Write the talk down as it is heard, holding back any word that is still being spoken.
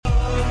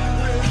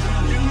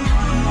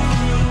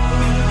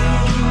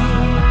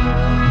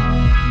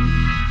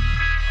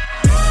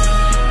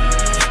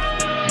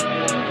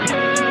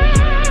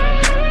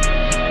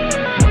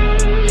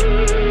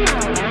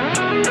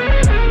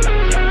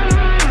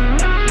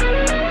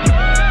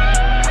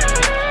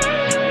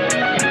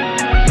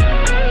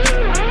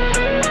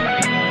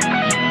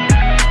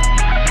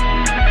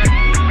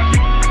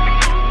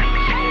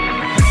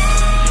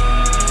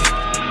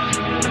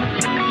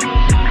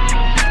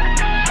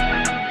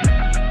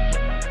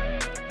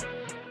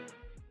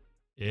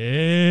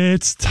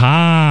It's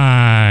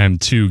time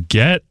to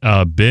get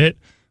a bit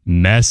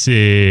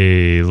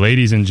messy.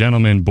 Ladies and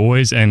gentlemen,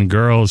 boys and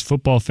girls,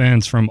 football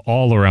fans from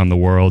all around the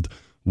world,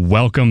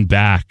 welcome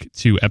back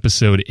to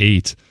episode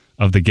 8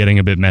 of the Getting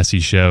a Bit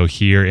Messy show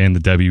here in the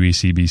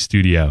WECB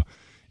studio.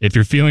 If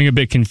you're feeling a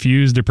bit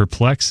confused or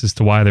perplexed as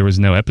to why there was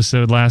no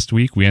episode last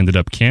week, we ended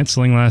up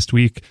canceling last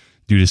week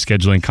due to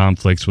scheduling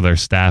conflicts with our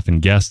staff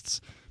and guests.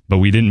 But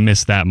we didn't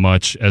miss that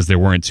much as there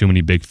weren't too many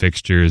big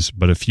fixtures,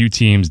 but a few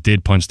teams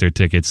did punch their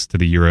tickets to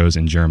the Euros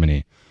in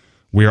Germany.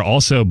 We are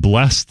also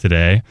blessed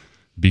today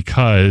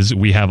because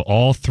we have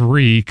all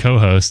 3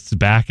 co-hosts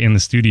back in the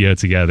studio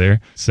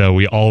together. So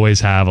we always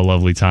have a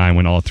lovely time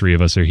when all 3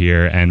 of us are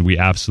here, and we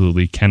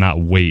absolutely cannot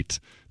wait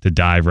to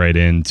dive right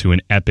into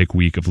an epic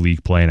week of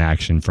league play in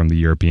action from the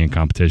European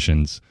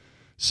competitions.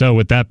 So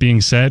with that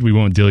being said, we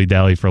won't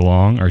dilly-dally for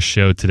long. Our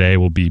show today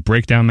will be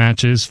breakdown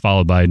matches,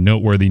 followed by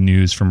noteworthy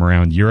news from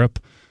around Europe,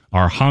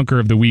 our Honker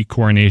of the Week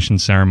coronation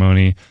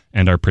ceremony,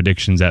 and our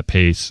predictions at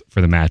pace for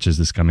the matches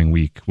this coming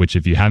week, which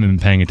if you haven't been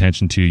paying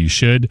attention to, you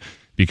should,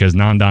 because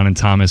Nandan and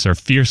Thomas are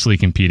fiercely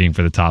competing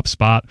for the top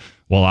spot,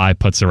 while I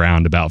puts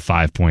around about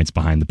 5 points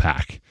behind the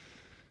pack.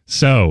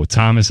 So,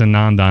 Thomas and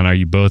Nandan, are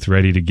you both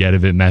ready to get a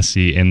bit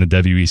messy in the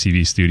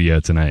WECV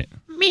studio tonight?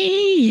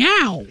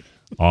 Meow.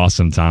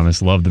 Awesome,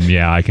 Thomas. Love the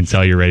meow. I can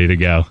tell you're ready to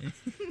go.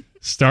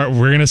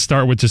 We're going to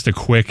start with just a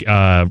quick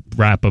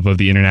wrap-up of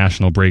the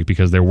international break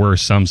because there were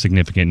some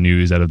significant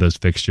news out of those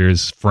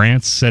fixtures.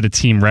 France set a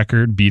team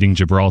record, beating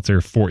Gibraltar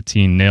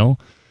 14-0.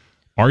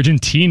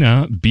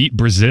 Argentina beat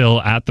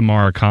Brazil at the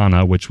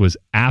Maracana, which was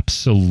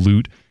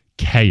absolute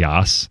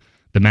chaos.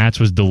 The match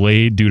was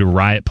delayed due to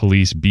riot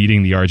police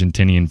beating the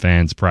Argentinian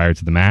fans prior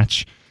to the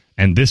match.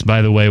 And this,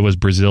 by the way, was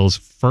Brazil's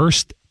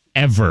first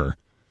ever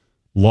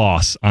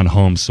loss on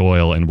home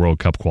soil in World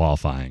Cup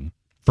qualifying.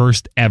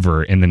 First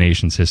ever in the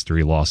nation's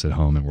history loss at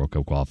home in World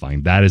Cup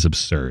qualifying. That is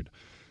absurd.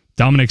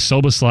 Dominik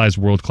Soboslai's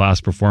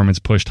world-class performance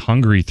pushed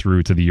Hungary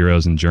through to the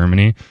Euros in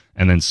Germany,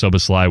 and then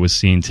Soboslai was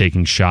seen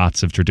taking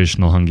shots of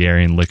traditional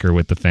Hungarian liquor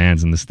with the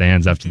fans in the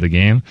stands after the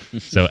game.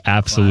 So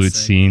absolute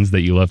scenes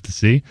that you love to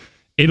see.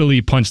 Italy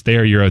punched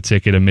their Euro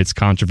ticket amidst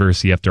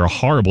controversy after a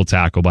horrible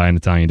tackle by an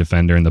Italian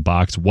defender in the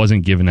box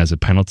wasn't given as a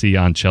penalty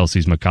on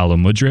Chelsea's Mikhailo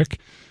Mudryk.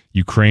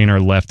 Ukraine are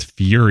left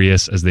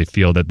furious as they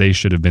feel that they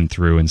should have been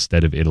through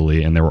instead of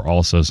Italy, and there were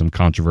also some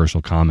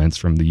controversial comments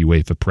from the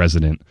UEFA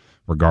president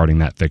regarding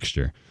that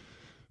fixture.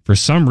 For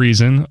some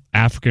reason,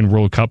 African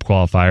World Cup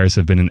qualifiers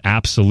have been an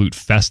absolute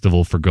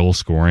festival for goal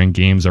scoring.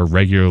 Games are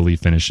regularly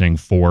finishing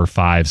 4,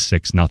 5,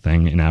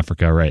 6-0 in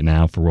Africa right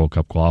now for World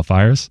Cup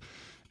qualifiers.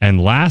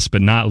 And last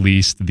but not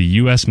least, the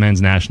U.S. men's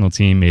national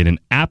team made an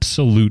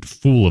absolute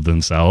fool of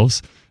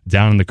themselves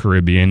down in the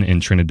Caribbean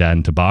in Trinidad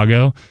and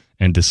Tobago,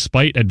 and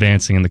despite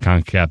advancing in the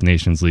CONCACAF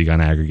Nations League on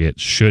aggregate,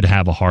 should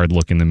have a hard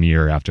look in the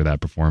mirror after that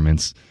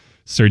performance.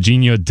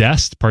 Serginho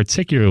Dest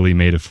particularly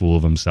made a fool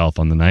of himself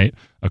on the night,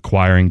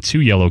 acquiring 2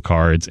 yellow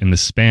cards in the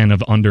span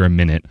of under a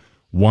minute,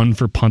 one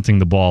for punting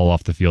the ball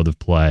off the field of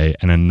play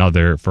and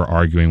another for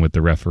arguing with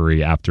the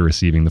referee after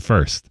receiving the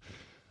first.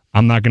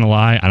 I'm not going to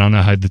lie, I don't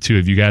know how the two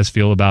of you guys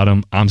feel about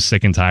him. I'm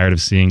sick and tired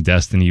of seeing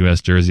Dest in the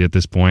U.S. jersey at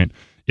this point.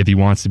 If he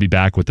wants to be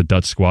back with the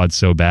Dutch squad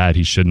so bad,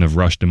 he shouldn't have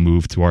rushed a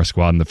move to our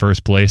squad in the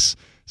first place.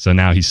 So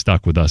now he's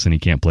stuck with us and he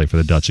can't play for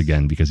the Dutch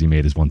again because he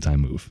made his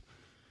one-time move.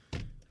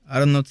 I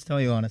don't know what to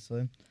tell you,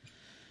 honestly.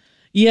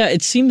 Yeah,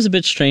 it seems a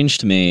bit strange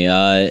to me.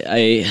 I'll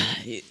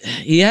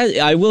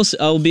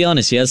be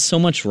honest, he has so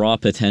much raw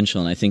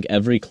potential, and I think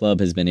every club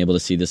has been able to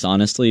see this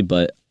honestly,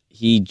 but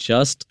he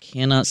just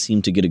cannot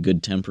seem to get a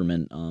good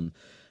temperament.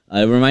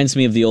 It reminds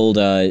me of the old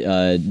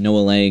Noah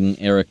Lang,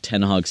 Eric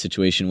Ten Hag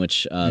situation,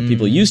 which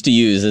people used to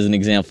use as an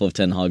example of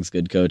Ten Hag's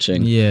good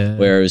coaching. Yeah.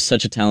 Where he was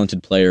such a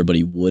talented player, but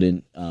he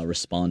wouldn't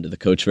respond to the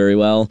coach very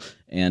well,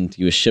 and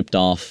he was shipped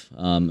off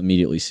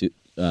immediately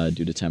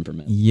due to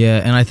temperament.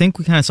 Yeah, and I think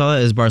we kind of saw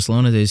that as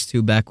Barcelona days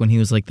too, back when he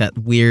was like that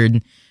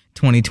weird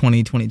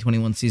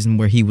 2020-2021 season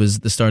where he was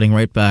the starting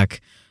right back.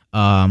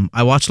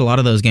 I watched a lot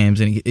of those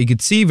games, and you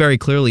could see very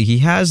clearly he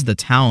has the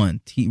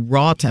talent.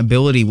 Raw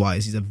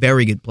ability-wise, he's a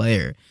very good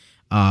player.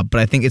 But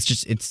I think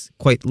it's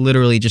quite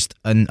literally just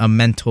a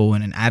mental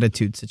and an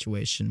attitude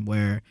situation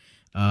where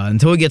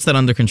until he gets that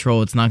under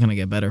control, it's not going to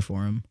get better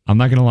for him. I'm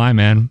not going to lie,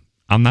 man.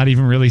 I'm not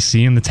even really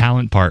seeing the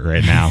talent part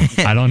right now.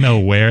 I don't know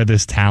where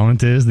this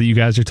talent is that you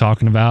guys are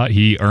talking about.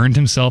 He earned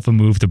himself a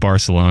move to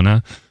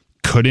Barcelona,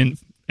 couldn't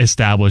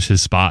establish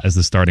his spot as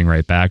the starting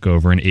right back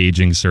over an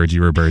aging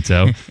Sergio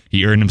Roberto.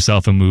 He earned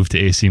himself a move to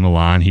AC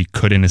Milan. He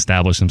couldn't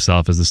establish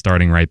himself as the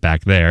starting right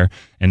back there.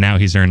 And now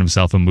he's earned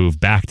himself a move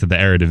back to the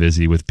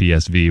Eredivisie with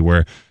PSV,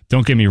 where,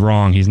 don't get me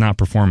wrong, he's not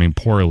performing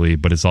poorly,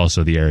 but it's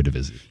also the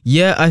Eredivisie.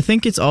 Yeah, I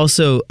think each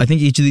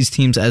of these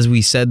teams, as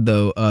we said,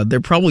 though, they're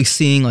probably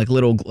seeing like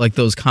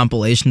those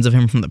compilations of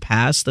him from the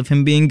past of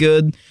him being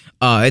good.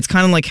 It's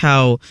kind of like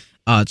how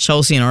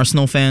Chelsea and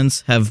Arsenal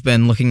fans have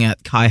been looking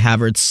at Kai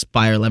Havertz's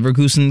Bayer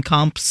Leverkusen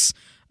comps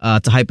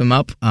to hype him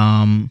up.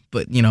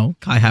 But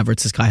Kai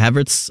Havertz is Kai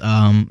Havertz.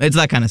 It's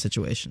that kind of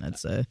situation, I'd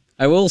say.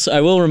 I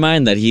will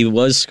remind that he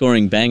was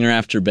scoring banger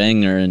after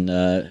banger and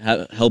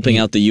helping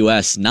out the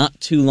U.S. not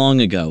too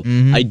long ago.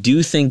 Mm-hmm. I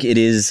do think it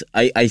is.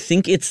 I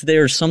think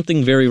there's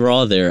something very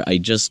raw there.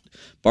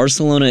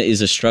 Barcelona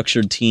is a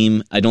structured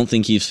team. I don't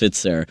think he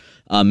fits there.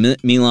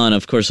 Milan,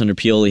 of course, under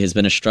Pioli has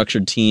been a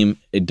structured team.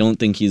 I don't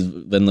think he's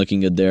been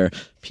looking good there.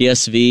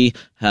 PSV,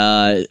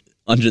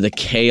 under the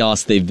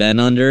chaos they've been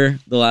under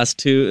the last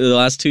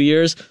 2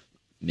 years,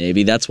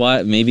 maybe that's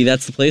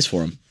the place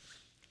for him.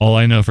 All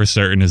I know for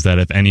certain is that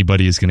if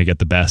anybody is going to get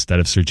the best out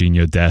of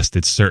Serginho Dest,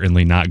 it's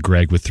certainly not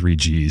Greg with 3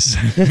 Gs.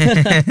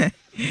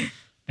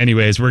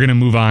 Anyways, we're going to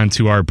move on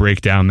to our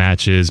breakdown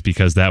matches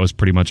because that was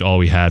pretty much all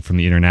we had from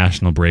the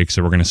international break.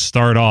 So we're going to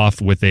start off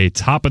with a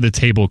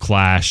top-of-the-table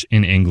clash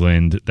in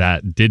England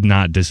that did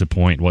not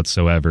disappoint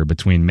whatsoever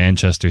between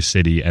Manchester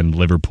City and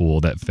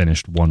Liverpool that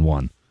finished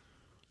 1-1.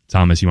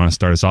 Thomas, you want to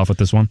start us off with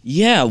this one?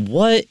 Yeah,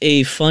 what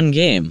a fun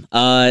game.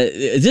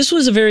 This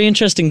was a very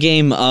interesting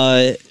game.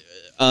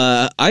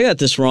 I got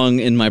this wrong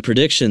in my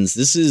predictions.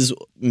 This is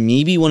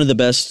maybe one of the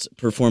best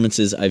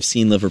performances I've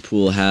seen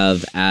Liverpool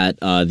have at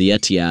the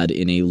Etihad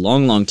in a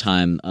long, long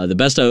time.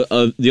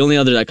 The only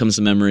other that comes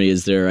to memory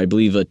is I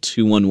believe, a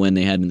 2-1 win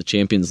they had in the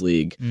Champions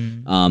League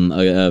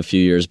a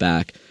few years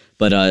back.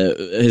 But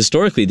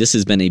historically, this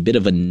has been a bit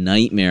of a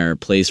nightmare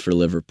place for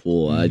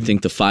Liverpool. I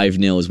think the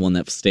 5-0 is one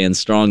that stands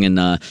strong, and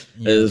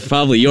it's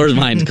probably yours,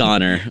 mind,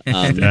 Connor.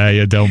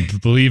 You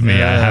don't believe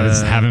me. I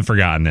haven't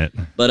forgotten it.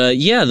 But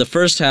the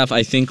first half,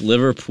 I think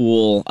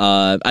Liverpool.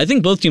 I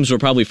think both teams were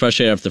probably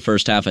frustrated after the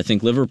first half. I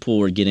think Liverpool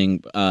were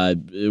getting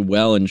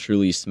well and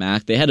truly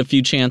smacked. They had a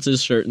few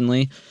chances,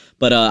 certainly.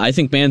 But I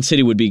think Man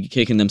City would be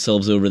kicking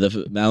themselves over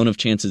the amount of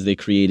chances they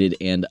created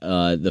and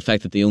the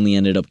fact that they only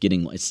ended up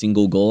getting a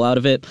single goal out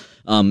of it.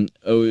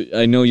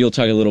 I know you'll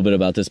talk a little bit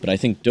about this, but I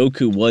think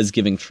Doku was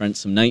giving Trent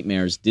some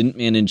nightmares, didn't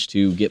manage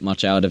to get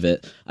much out of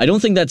it. I don't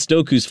think that's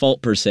Doku's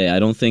fault per se. I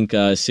don't think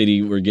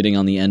City were getting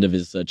on the end of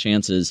his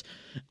chances.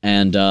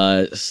 And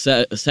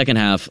second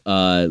half,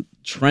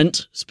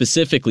 Trent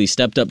specifically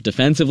stepped up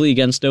defensively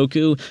against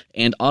Doku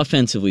and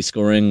offensively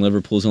scoring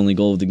Liverpool's only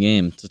goal of the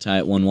game to tie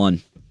it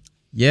 1-1.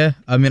 Yeah,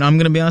 I mean, I'm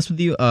going to be honest with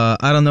you. I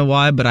don't know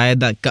why, but I had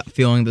that gut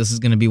feeling this is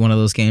going to be one of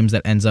those games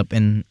that ends up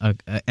being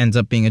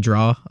a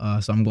draw.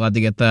 So I'm glad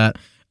to get that.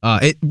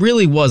 It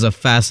really was a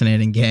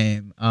fascinating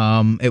game.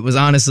 It was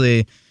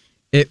honestly,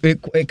 it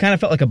kind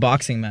of felt like a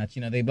boxing match.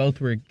 They both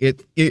were.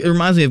 It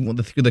reminds me of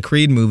the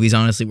Creed movies,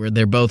 honestly, where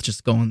they're both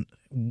just going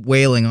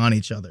wailing on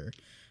each other.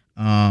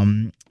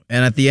 And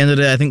at the end of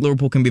it, I think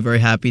Liverpool can be very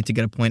happy to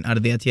get a point out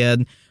of the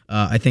Etihad.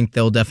 I think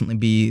they'll definitely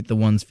be the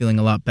ones feeling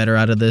a lot better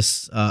out of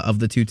this, of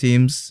the two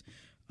teams.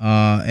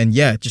 And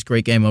yeah, just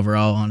great game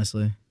overall,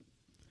 honestly.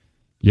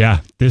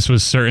 Yeah, this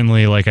was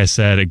certainly, like I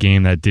said, a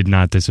game that did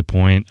not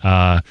disappoint.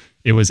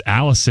 It was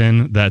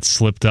Alisson that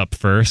slipped up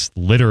first,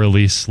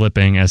 literally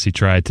slipping as he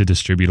tried to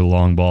distribute a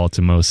long ball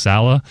to Mo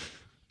Salah.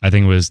 I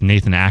think it was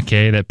Nathan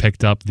Ake that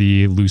picked up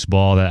the loose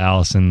ball that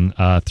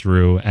Alisson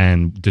threw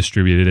and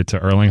distributed it to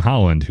Erling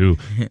Haaland, who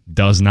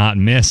does not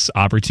miss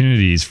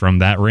opportunities from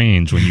that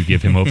range when you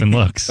give him open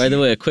looks. By the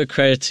way, a quick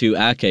credit to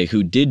Ake,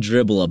 who did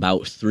dribble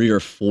about 3 or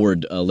 4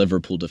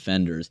 Liverpool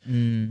defenders.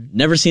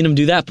 Never seen him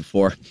do that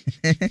before.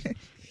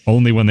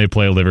 Only when they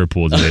play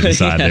Liverpool do they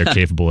decide they're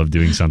capable of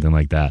doing something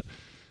like that.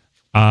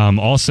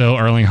 Also,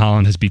 Erling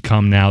Haaland has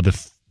become now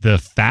the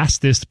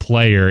fastest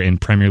player in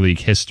Premier League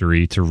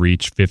history to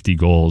reach 50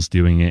 goals,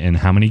 doing it in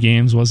how many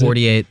games was it?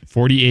 48.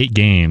 48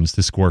 games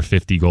to score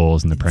 50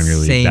 goals in the Premier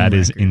League. That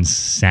is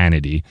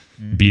insanity.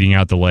 Beating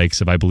out the likes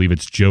of, I believe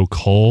it's Joe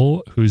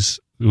Cole, who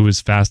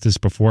was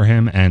fastest before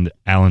him, and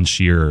Alan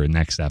Shearer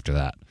next after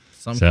that.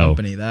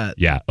 Company, that.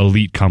 Yeah,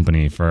 elite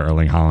company for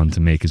Erling Haaland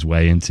to make his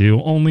way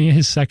into only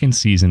his second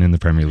season in the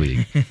Premier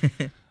League.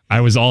 I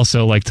was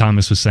also, like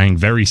Thomas was saying,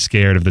 very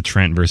scared of the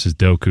Trent versus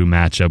Doku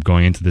matchup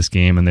going into this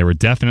game, and there were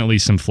definitely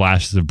some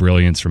flashes of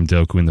brilliance from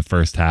Doku in the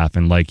first half.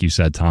 And like you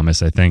said,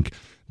 Thomas, I think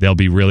they'll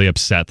be really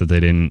upset that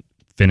they didn't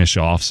finish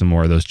off some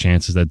more of those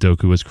chances that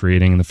Doku was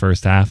creating in the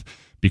first half,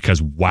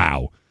 because,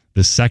 wow,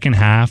 the second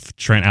half,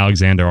 Trent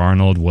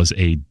Alexander-Arnold was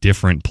a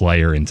different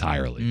player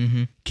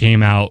entirely.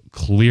 Came out,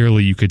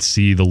 clearly you could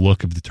see the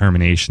look of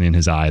determination in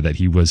his eye that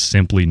he was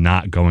simply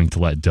not going to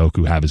let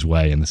Doku have his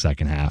way in the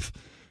second half.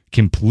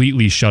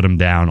 Completely shut him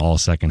down all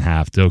second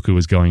half. Doku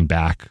was going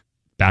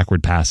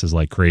backward passes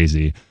like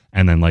crazy.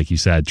 And then, like you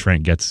said,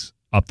 Trent gets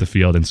up the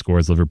field and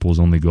scores Liverpool's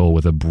only goal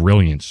with a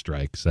brilliant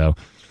strike. So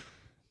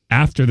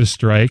after the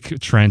strike,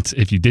 Trent,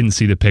 if you didn't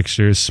see the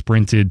pictures,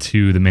 sprinted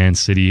to the Man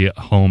City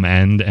home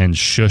end and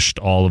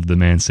shushed all of the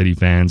Man City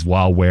fans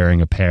while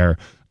wearing a pair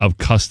of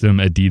custom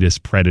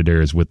Adidas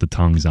Predators with the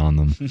tongues on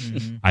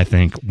them. I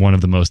think one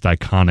of the most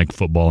iconic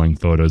footballing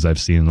photos I've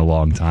seen in a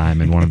long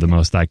time, and one of the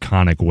most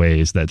iconic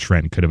ways that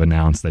Trent could have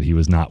announced that he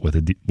was not with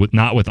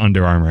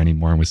Under Armour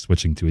anymore and was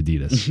switching to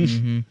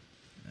Adidas.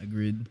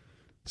 Agreed.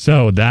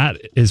 So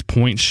that is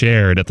point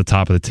shared at the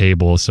top of the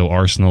table. So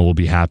Arsenal will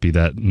be happy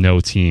that no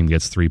team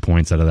gets 3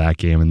 points out of that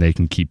game and they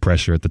can keep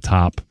pressure at the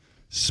top.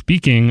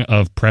 Speaking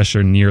of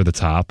pressure near the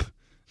top,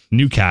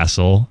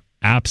 Newcastle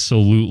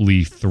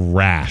absolutely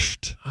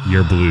thrashed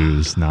your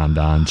Blues,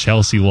 Nandan.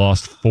 Chelsea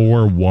lost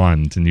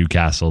 4-1 to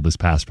Newcastle this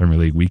past Premier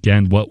League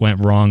weekend. What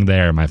went wrong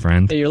there, my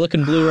friend? Hey, you're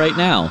looking blue right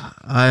now.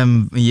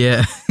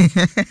 Yeah.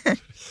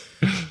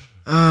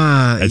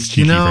 That's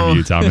cheeky from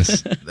you,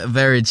 Thomas.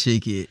 Very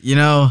cheeky.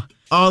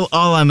 All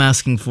I'm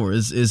asking for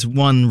is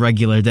one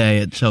regular day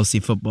at Chelsea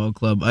Football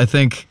Club. I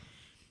think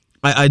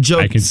I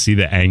joked. I can see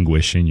the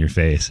anguish in your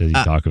face as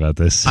you talk about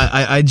this.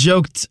 I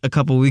joked a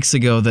couple weeks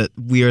ago that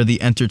we are the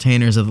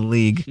entertainers of the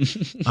league.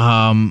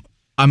 I'm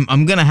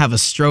gonna have a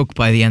stroke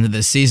by the end of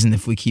this season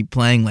if we keep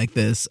playing like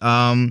this.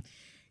 I'm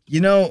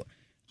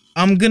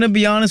gonna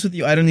be honest with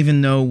you. I don't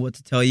even know what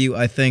to tell you.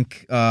 I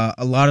think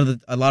a lot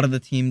of the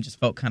team just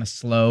felt kind of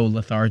slow,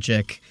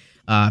 lethargic.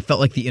 Felt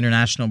like the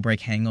international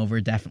break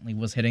hangover definitely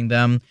was hitting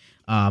them.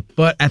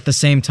 But at the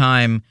same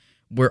time,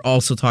 we're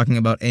also talking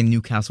about a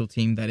Newcastle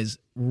team that is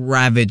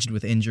ravaged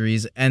with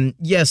injuries. And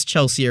yes,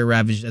 Chelsea are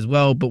ravaged as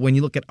well. But when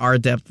you look at our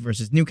depth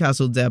versus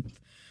Newcastle depth,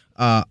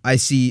 I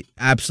see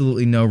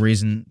absolutely no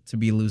reason to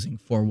be losing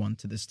 4-1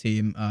 to this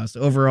team. So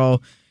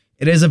overall,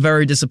 it is a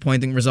very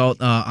disappointing result.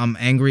 I'm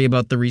angry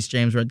about the Reece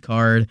James red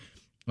card.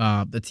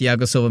 The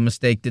Thiago Silva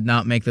mistake did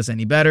not make this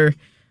any better.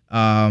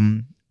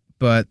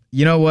 But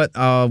you know what?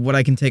 What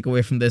I can take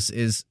away from this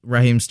is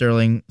Raheem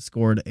Sterling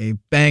scored a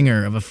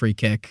banger of a free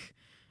kick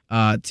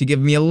to give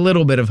me a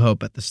little bit of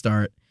hope at the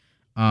start.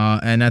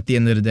 And at the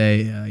end of the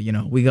day,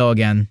 we go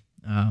again.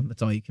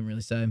 That's all you can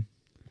really say.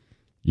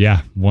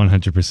 Yeah,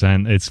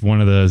 100%. It's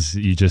one of those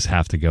you just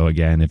have to go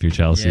again if you're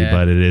Chelsea,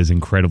 but it is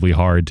incredibly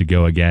hard to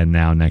go again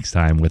now next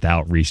time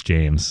without Reece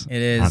James.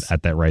 It is.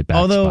 At that right back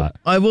spot. Although,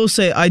 I will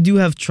say I do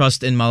have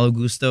trust in Malo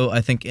Gusto. I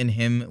think in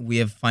him we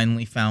have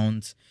finally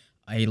found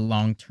a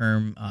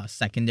long-term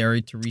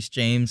secondary to Reece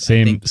James.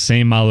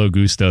 Same Malo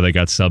Gusto that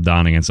got subbed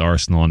on against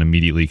Arsenal and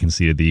immediately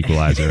conceded the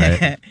equalizer,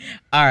 right?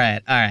 All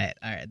right.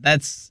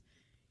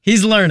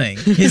 He's learning.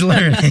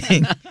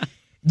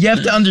 You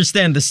have to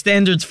understand the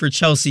standards for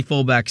Chelsea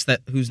fullbacks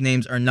whose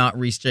names are not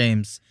Reece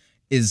James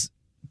is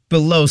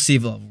below sea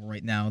level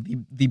right now.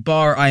 The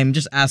bar I am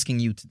just asking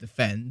you to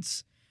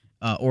defend,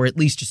 or at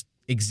least just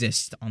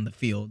exist on the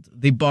field.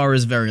 The bar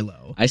is very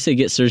low. I say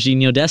get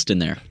Serginho Dest in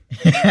there.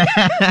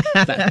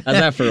 How's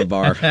that for a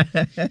bar?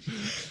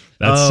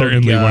 That's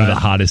certainly one of the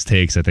hottest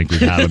takes I think we've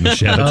had on the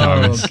show,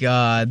 Thomas. Oh,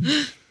 God.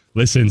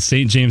 Listen,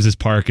 St. James's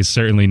Park is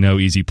certainly no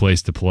easy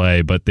place to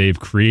play, but they've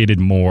created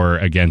more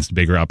against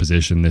bigger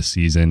opposition this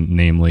season,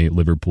 namely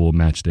Liverpool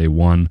match day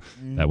 1.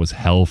 That was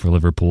hell for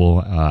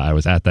Liverpool. I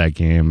was at that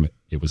game.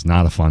 It was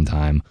not a fun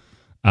time.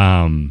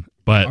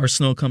 But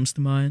Arsenal comes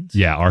to mind.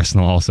 Yeah,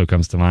 Arsenal also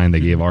comes to mind. They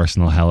gave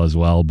Arsenal hell as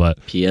well, but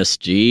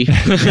PSG.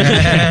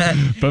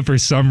 But for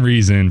some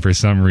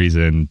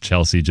reason,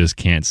 Chelsea just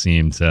can't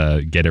seem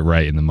to get it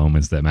right in the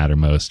moments that matter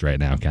most right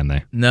now, can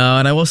they? No,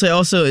 and I will say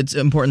also it's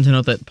important to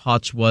note that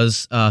Poch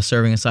was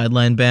serving a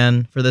sideline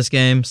ban for this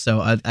game, so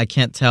I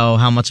can't tell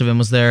how much of him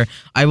was there.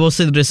 I will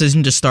say the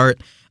decision to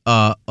start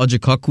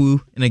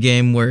Ojikoku in a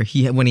game where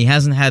when he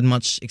hasn't had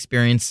much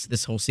experience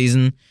this whole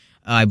season,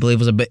 I believe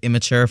was a bit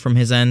immature from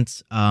his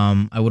end.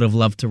 I would have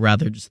loved to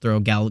rather just throw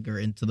Gallagher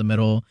into the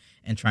middle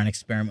and try and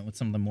experiment with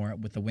some of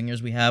the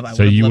wingers we have.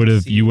 So you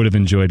would have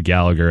enjoyed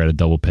Gallagher at a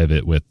double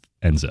pivot with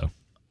Enzo.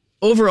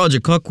 Over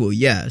Ojikoku,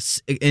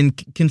 yes.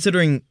 And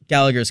considering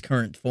Gallagher's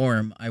current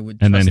form, I would.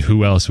 And then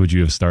who else would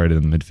you have started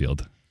in the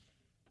midfield?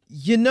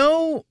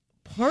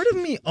 Part of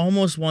me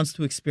almost wants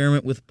to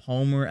experiment with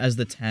Palmer as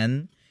the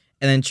 10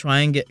 and then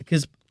try and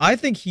because I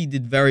think he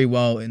did very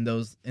well in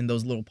those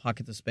little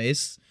pockets of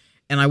space.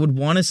 And I would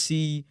want to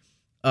see,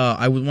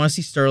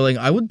 Sterling.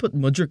 I would put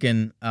Mudryk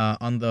in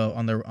on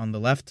the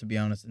left, to be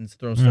honest, and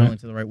throw Sterling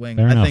to the right wing.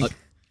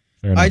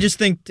 I just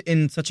think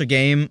in such a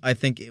game, I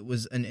think it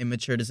was an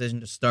immature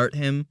decision to start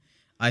him.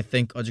 I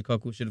think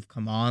Ojikoku should have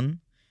come on.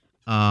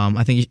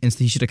 I think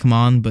he should have come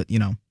on, but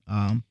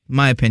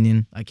my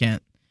opinion, I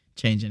can't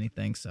change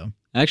anything. So.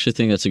 I actually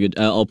think that's a good.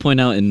 I'll point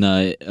out in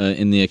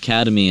the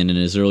academy and in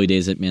his early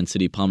days at Man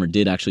City, Palmer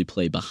did actually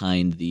play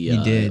behind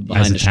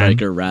the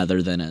striker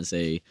rather than as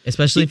a.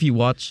 Especially if you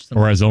watch,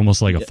 or as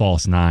almost like a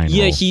false 9.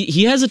 Yeah,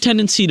 he has a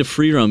tendency to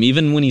free roam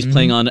even when he's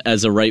playing on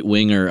as a right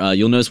winger.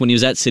 You'll notice when he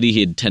was at City,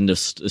 he'd tend to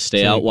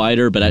stay out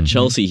wider, but at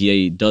Chelsea,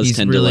 he does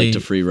tend to like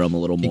to free roam a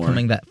little more,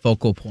 becoming that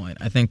focal point.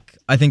 I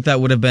think that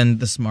would have been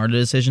the smarter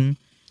decision,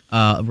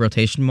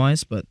 rotation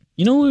wise, but.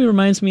 You know who he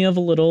reminds me of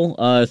a little?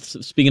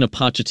 Speaking of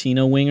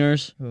Pochettino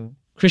wingers,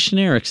 Christian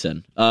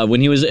Eriksen.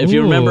 When he was, if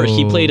you remember,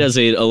 he played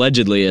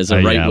allegedly as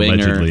a right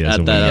winger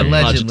at that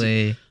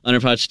under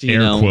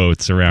Pochettino. Air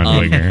quotes around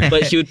winger.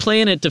 But he would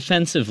play in it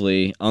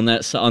defensively on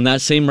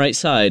that same right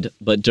side.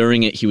 But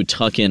during it, he would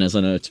tuck in as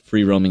a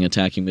free roaming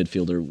attacking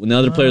midfielder. When the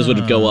other players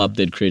would go up,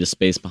 they'd create a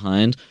space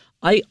behind.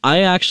 I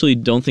actually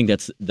don't think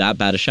that's that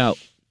bad a shout.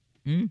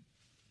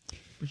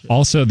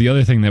 Also, the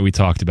other thing that we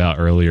talked about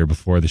earlier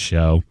before the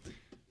show.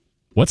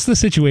 What's the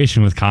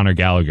situation with Conor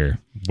Gallagher?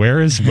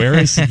 Where is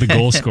the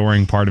goal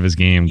scoring part of his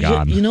game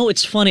gone?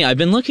 It's funny. I've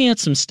been looking at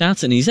some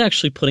stats, and he's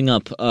actually putting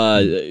up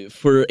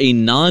for a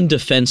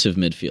non-defensive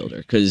midfielder,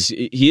 because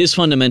he is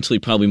fundamentally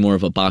probably more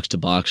of a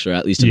box-to-box, or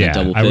at least a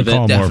double pivot. I would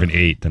call him more of an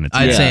 8 than a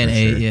 10. I'd say an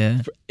 8,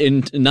 yeah.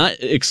 Not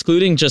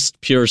excluding just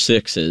pure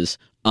 6s.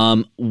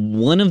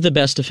 One of the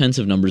best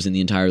defensive numbers in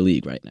the entire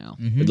league right now.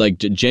 Like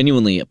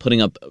genuinely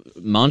putting up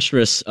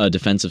monstrous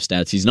defensive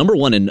stats. He's number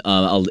one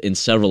in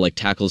several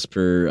tackles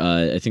per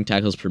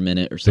tackles per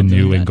minute or something.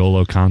 The new like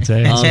N'Golo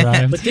Conte has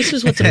arrived. But this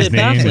is what's a bit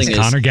baffling is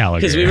Conor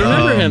Gallagher, because we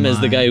remember him as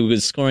the guy who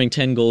was scoring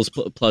 10 goals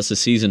plus a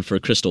season for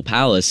Crystal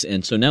Palace,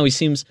 and so now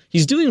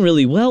he's doing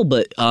really well.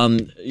 But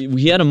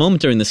he had a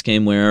moment during this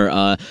game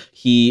where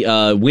he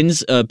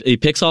wins, he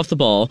picks off the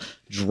ball,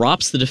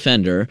 drops the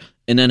defender,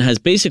 and then has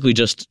basically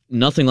just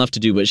nothing left to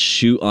do but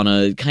shoot on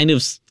a kind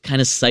of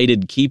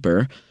sighted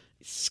keeper.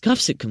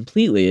 Scuffs it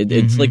completely.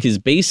 It's like his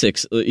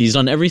basics. He's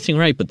done everything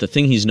right, but the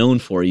thing he's known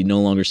for, he no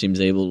longer seems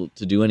able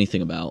to do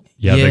anything about.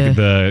 Yeah.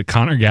 The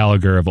Conor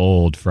Gallagher of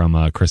old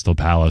from Crystal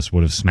Palace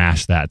would have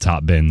smashed that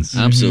top bins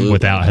absolutely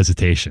without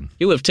hesitation.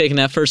 He would have taken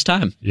that first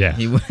time. Yeah,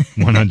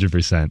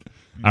 100%.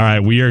 All right,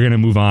 we are going to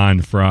move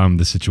on from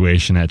the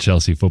situation at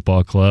Chelsea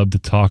Football Club to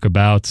talk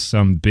about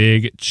some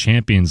big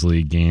Champions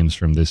League games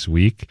from this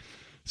week,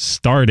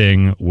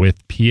 starting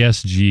with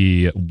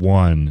PSG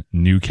 1,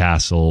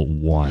 Newcastle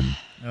 1.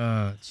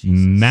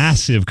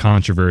 Massive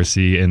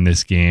controversy in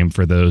this game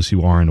for those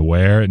who aren't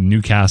aware.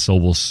 Newcastle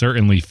will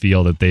certainly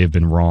feel that they have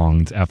been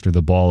wronged after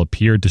the ball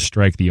appeared to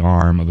strike the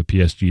arm of a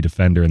PSG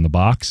defender in the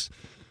box,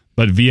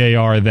 but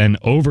VAR then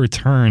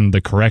overturned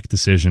the correct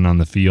decision on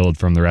the field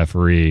from the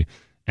referee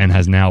and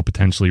has now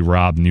potentially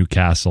robbed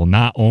Newcastle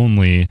not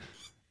only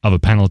of a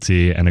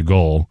penalty and a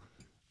goal,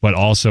 but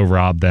also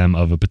robbed them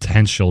of a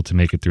potential to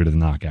make it through to the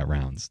knockout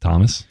rounds.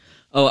 Thomas?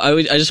 Oh,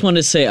 I just wanted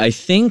to say, I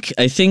think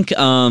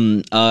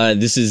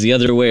this is the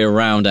other way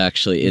around,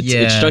 actually.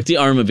 It struck the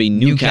arm of a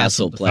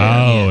Newcastle player.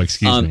 Oh,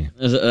 excuse me.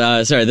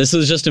 Sorry, this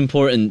is just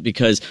important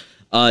because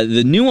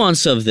the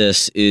nuance of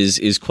this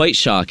is quite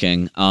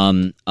shocking.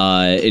 And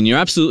you're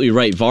absolutely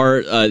right.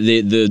 VAR,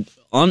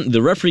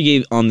 the referee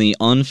gave on the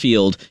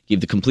on-field,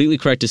 gave the completely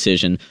correct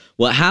decision.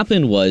 What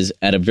happened was,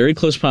 at a very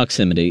close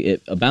proximity,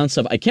 it bounced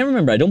up. I can't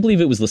remember. I don't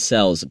believe it was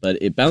Lascelles,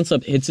 but it bounced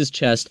up, hits his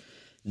chest,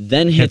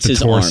 then hits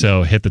his arm.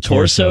 Hit the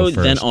torso first,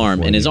 then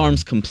arm, and his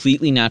arm's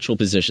completely natural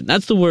position.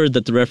 That's the word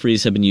that the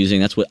referees have been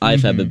using. That's what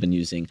IFAB have been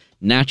using.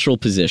 Natural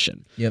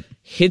position. Yep.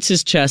 Hits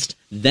his chest,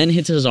 then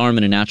hits his arm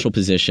in a natural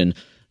position.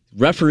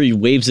 Referee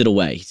waves it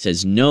away. He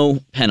says, no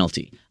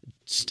penalty.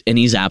 And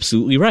he's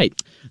absolutely right.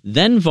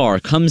 Then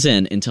VAR comes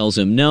in and tells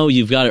him, no,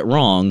 you've got it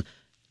wrong,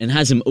 and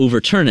has him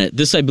overturn it.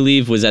 This, I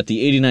believe, was at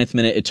the 89th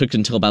minute. It took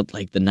until about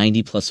the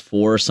 90+4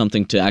 or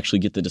something to actually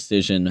get the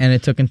decision. And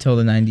it took until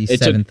the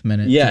 97th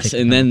minute. Yes,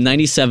 and then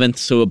 97th,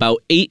 so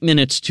about 8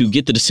 minutes to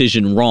get the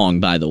decision wrong,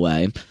 by the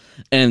way.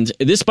 And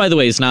this, by the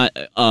way, is not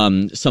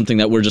something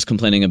that we're just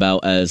complaining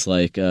about as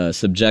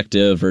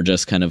subjective or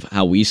just kind of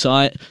how we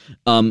saw it.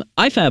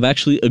 IFAB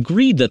actually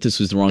agreed that this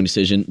was the wrong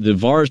decision. The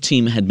VAR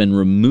team had been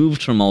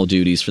removed from all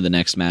duties for the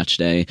next match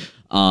day.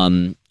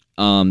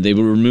 They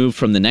were removed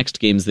from the next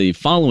games the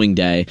following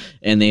day,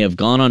 and they have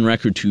gone on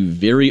record to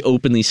very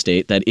openly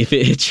state that if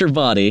it hits your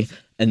body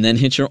and then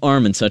hits your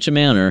arm in such a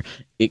manner,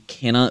 it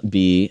cannot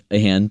be a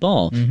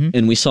handball.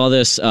 And we saw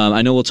this,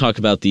 I know we'll talk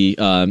about the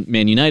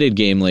Man United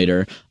game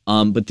later,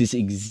 but this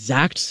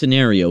exact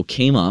scenario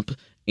came up,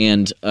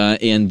 and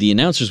the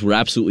announcers were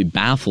absolutely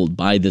baffled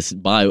by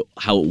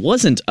how it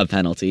wasn't a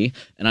penalty,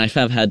 and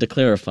IFAB had to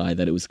clarify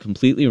that it was a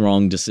completely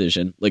wrong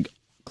decision,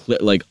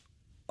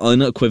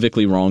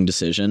 unequivocally wrong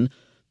decision,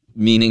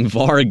 meaning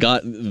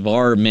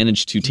VAR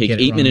managed to take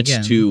 8 minutes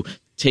again to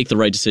take the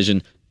right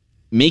decision,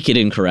 make it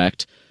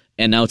incorrect,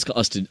 and now it's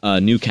cost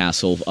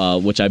Newcastle,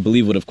 which I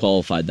believe would have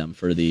qualified them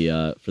for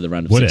the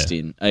round of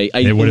 16. I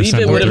believe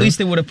it would at least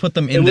they would have put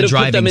them in the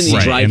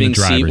driving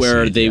seat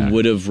where they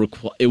would have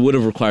it would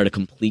have required a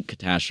complete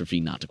catastrophe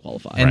not to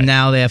qualify. And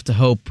now they have to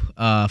hope for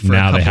a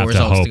couple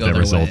results to go their way.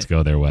 Results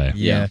go their way.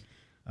 Yeah.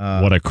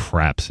 What a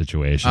crap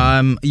situation.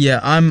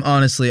 I'm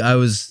honestly, I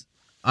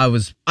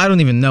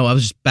don't even know. I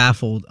was just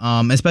baffled,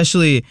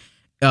 especially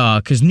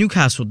because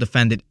Newcastle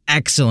defended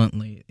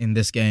excellently in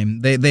this game.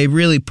 They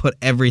really put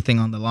everything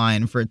on the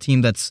line for a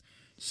team that's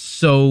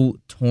so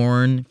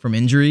torn from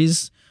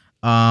injuries.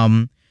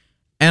 And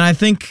I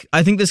think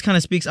this kind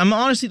of speaks. I'm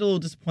honestly a little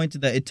disappointed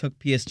that it took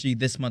PSG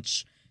this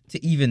much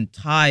to even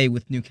tie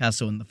with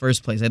Newcastle in the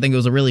first place. I think it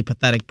was a really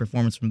pathetic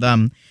performance from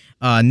them.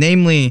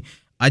 Namely,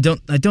 I don't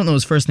know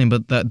his first name,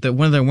 but the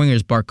one of their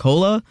wingers,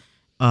 Barcola.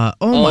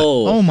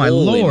 Oh my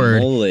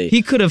lord! Moly.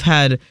 He could have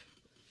had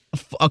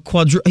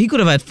he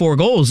could have had 4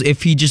 goals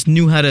if he just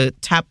knew how to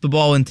tap the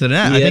ball into the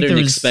net. He had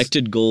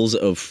expected goals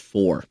of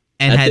 4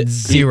 and had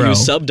 0. He was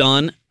subbed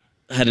on,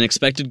 had an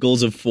expected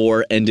goals of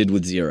 4, ended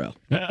with 0.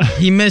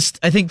 He missed.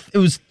 I think it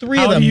was 3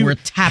 of them were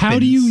tap-ins. How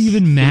do you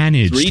even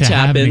manage to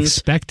have an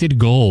expected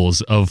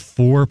goals of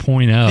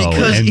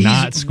 4.0 and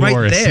not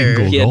score a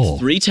single goal? He had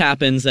 3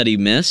 tap-ins that he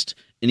missed.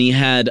 and he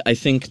had, I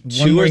think,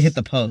 One where he hit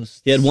the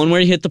post. He had one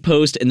where he hit the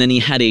post, and then he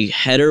had a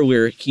header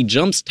where he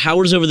jumps,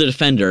 towers over the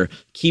defender,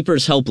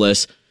 keeper's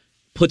helpless,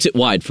 puts it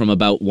wide from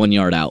about 1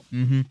 yard out.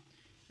 Mm-hmm.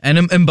 And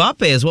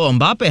Mbappe as well.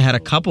 Mbappe had a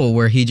couple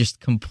where he just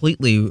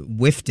completely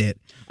whiffed it.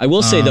 I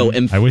will say, though,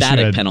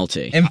 emphatic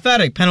penalty.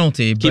 Emphatic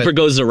penalty. Keeper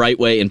goes the right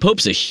way, and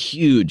Pope's a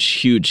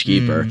huge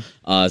keeper.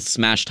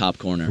 Smash top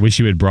corner. I wish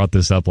you had brought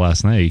this up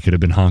last night. He could have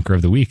been honker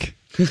of the week.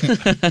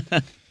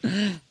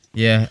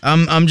 Yeah,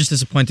 I'm just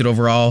disappointed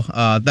overall.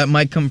 That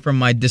might come from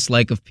my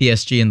dislike of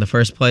PSG in the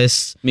first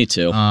place. Me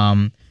too.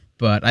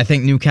 But I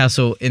think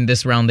Newcastle in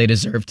this round, they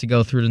deserve to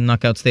go through the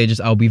knockout stages.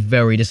 I'll be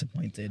very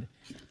disappointed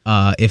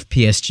if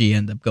PSG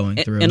end up going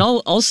through. And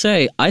I'll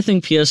say, I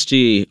think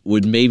PSG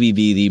would maybe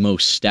be the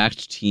most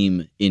stacked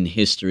team in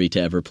history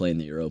to ever play in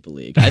the Europa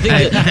League. I think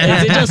is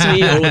it just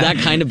me, or would that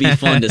kind of be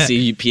fun to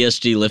see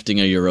PSG lifting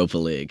a Europa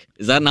League?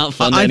 Is that not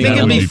fun? I think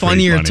it'd be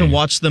funnier funny to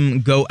watch them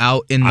go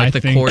out in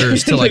the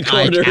quarters to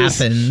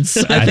Athens.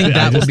 I think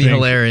that would be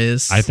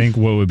hilarious. I think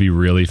what would be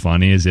really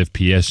funny is if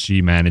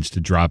PSG managed to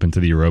drop into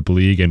the Europa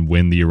League and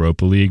win the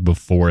Europa League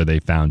before they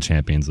found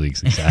Champions League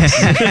success.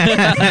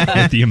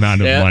 With the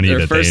amount of money that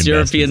they first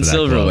European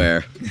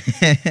silverware.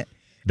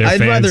 Their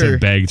fans have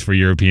begged for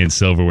European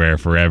silverware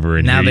forever,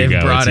 and now here they've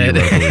brought it.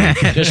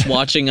 Just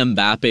watching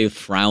Mbappe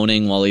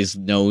frowning while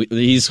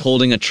he's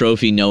holding a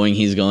trophy, knowing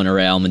he's going to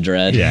Real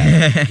Madrid.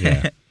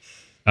 Yeah.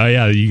 Oh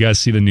yeah, you guys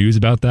see the news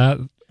about that?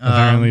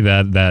 Apparently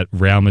that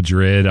Real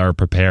Madrid are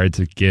prepared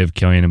to give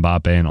Kylian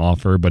Mbappe an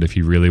offer, but if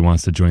he really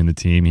wants to join the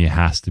team, he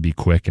has to be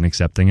quick in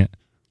accepting it.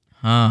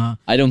 I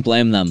don't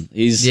blame them.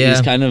 He's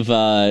kind of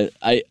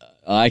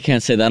I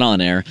can't say that on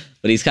air,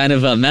 but he's kind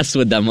of messed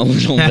with them a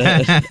little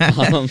bit.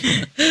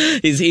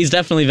 He's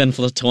definitely been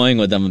toying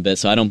with them a bit,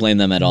 so I don't blame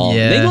them at all.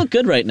 Yeah. They look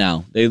good right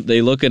now.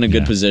 They look in a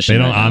good position.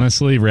 They don't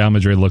honestly. Real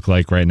Madrid look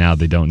like right now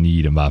they don't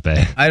need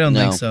Mbappe. I don't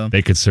think so.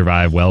 They could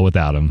survive well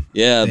without him.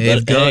 Yeah,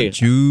 but hey,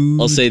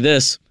 I'll say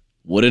this: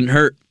 wouldn't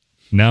hurt.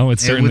 No, it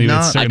certainly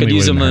would. I could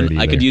use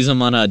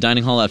him on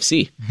Dining Hall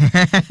FC.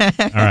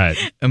 All right,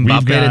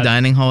 Mbappe to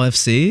Dining Hall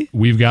FC.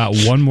 We've got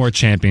one more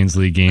Champions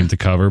League game to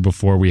cover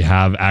before we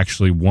have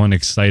actually one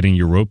exciting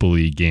Europa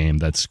League game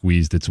that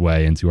squeezed its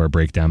way into our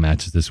breakdown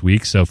matches this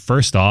week. So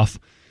first off,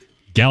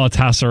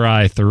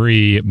 Galatasaray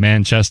 3,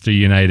 Manchester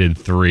United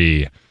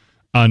 3.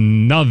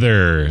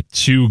 Another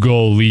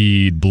 2-goal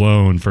lead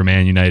blown for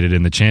Man United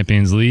in the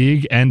Champions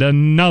League, and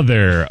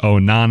another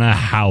Onana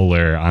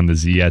howler on the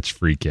Ziyech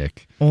free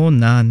kick.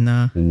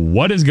 Onana.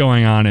 What is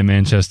going on in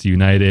Manchester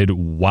United?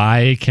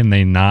 Why can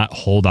they not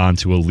hold on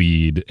to a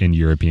lead in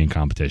European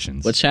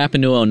competitions? What's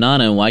happened to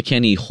Onana, and why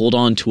can't he hold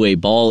on to a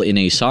ball in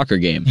a soccer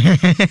game?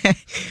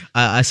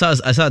 I saw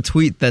a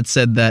tweet that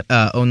said that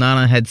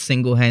Onana had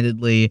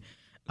single-handedly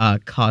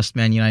cost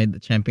Man United the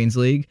Champions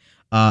League.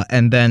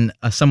 And then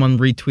someone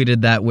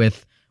retweeted that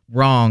with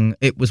wrong.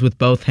 It was with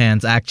both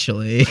hands,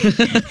 actually.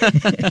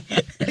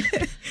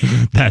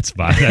 That's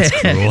fine. That's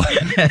cruel.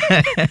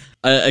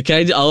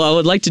 I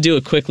would like to do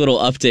a quick little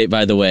update,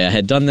 by the way. I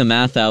had done the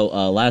math out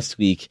last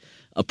week,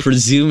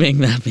 presuming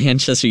that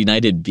Manchester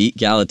United beat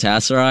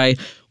Galatasaray.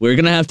 We're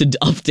going to have to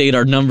update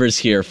our numbers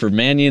here for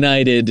Man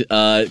United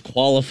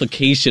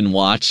qualification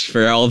watch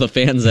for all the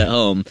fans at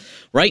home.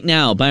 Right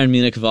now, Bayern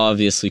Munich have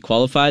obviously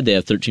qualified. They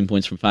have 13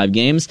 points from 5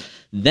 games.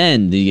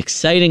 Then the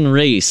exciting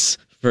race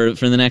for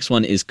the next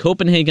one is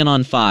Copenhagen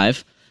on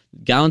 5,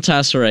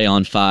 Galatasaray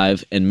on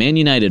 5, and Man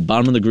United,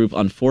 bottom of the group,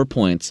 on 4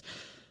 points.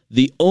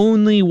 The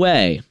only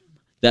way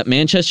that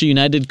Manchester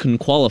United can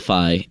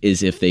qualify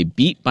is if they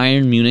beat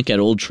Bayern Munich at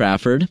Old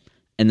Trafford,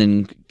 and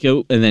then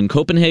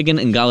Copenhagen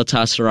and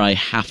Galatasaray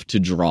have to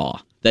draw.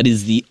 That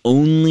is the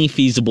only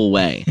feasible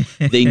way.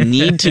 They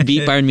need to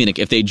beat Bayern Munich.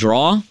 If they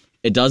draw,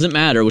 it doesn't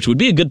matter, which would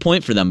be a good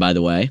point for them, by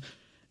the way.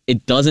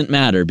 It doesn't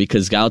matter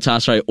because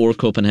Galatasaray or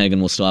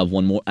Copenhagen will still have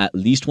at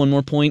least one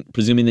more point,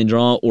 presuming they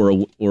draw, or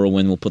a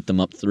win will put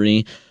them up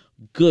 3.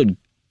 Good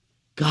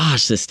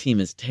gosh, this team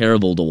is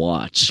terrible to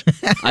watch.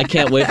 I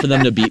can't wait for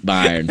them to beat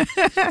Bayern.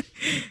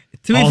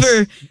 To be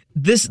fair,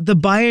 the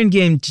Bayern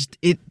game,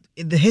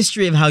 the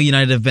history of how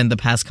United have been the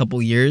past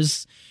couple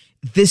years,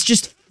 this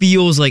just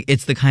feels like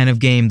it's the kind of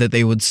game that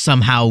they would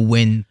somehow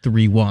win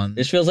 3-1.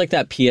 This feels like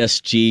that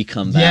PSG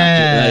comeback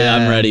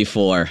that I'm ready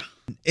for.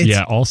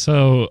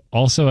 Also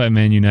at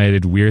Man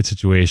United, weird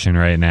situation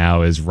right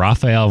now is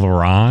Rafael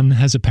Varane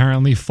has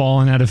apparently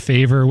fallen out of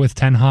favor with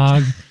Ten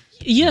Hag.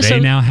 Yes, they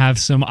now have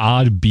some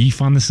odd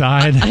beef on the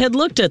side. I had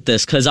looked at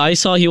this because I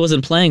saw he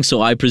wasn't playing, so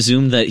I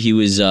presumed that he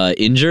was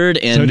injured.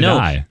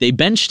 And they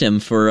benched him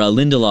for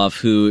Lindelof,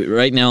 who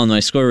right now on my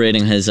score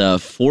rating has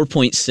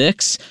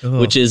 4.6,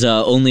 which is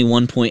only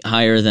 1 point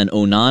higher than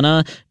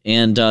Onana,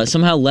 and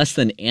somehow less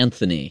than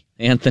Anthony.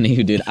 Anthony,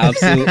 who did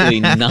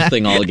absolutely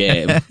nothing all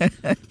game.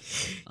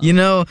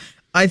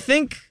 I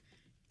think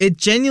it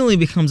genuinely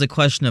becomes a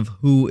question of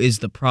who is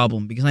the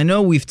problem, because I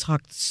know we've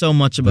talked so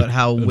much about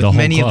how with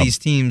many of these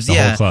teams, the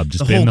whole club,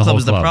 the whole club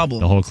is the problem.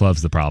 The whole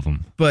club's the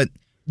problem. But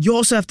you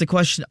also have to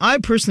question, I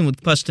personally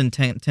would question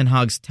Ten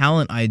Hag's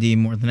talent ID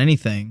more than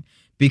anything,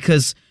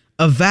 because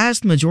a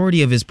vast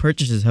majority of his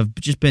purchases have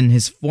just been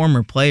his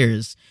former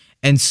players,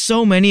 and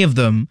so many of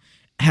them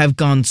have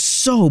gone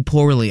so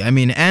poorly. I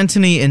mean,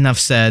 Antony, enough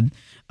said.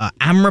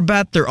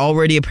 Amrabat, they're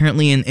already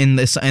apparently in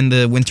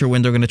the winter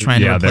window going to try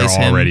and replace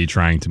him. They're already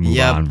trying to move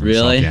on from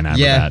Sofyan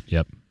Amrabat.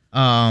 Yep.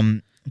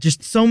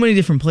 Just so many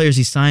different players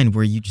he signed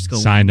where you just go...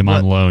 Signed him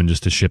on loan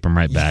just to ship him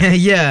right back.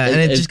 Yeah,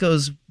 and it just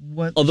goes...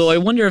 What? Although I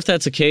wonder if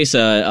that's the case.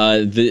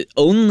 The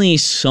only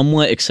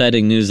somewhat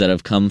exciting news that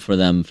have come for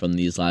them from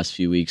these last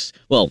few weeks,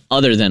 well,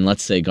 other than,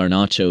 let's say,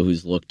 Garnacho,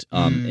 who's looked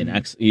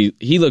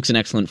he looks in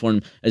excellent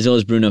form, as well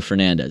as Bruno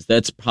Fernandes.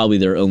 That's probably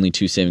their only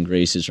two saving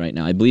graces right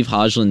now. I believe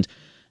Haaland...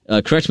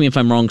 correct me if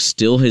I'm wrong,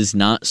 still has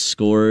not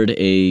scored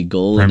a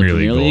goal in the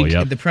Premier League. Goal,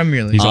 yep. The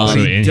Premier League. He's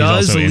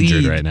also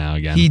injured right now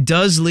again. He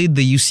does lead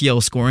the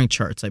UCL scoring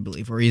charts, I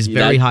believe, where he's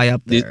very high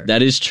up there.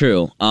 That is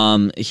true.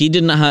 He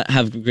did not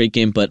have a great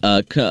game, but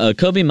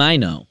Kobe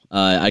Mino,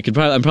 I'm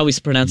probably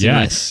pronouncing it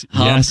right.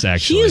 Yes,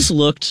 actually. He has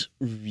looked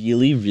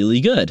really,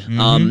 really good.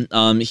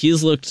 Mm-hmm.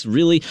 He's looked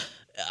really...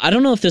 I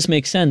don't know if this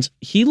makes sense.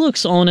 He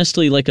looks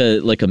honestly like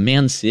a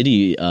Man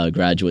City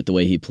graduate the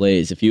way he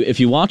plays. If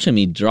you watch him,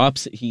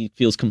 he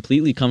feels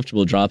completely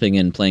comfortable dropping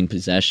and playing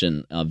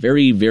possession.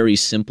 Very, very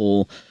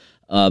simple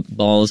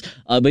balls.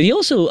 But he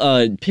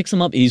also picks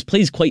them up. He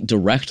plays quite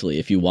directly.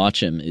 If you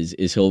watch him,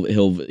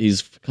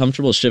 he's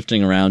comfortable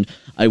shifting around.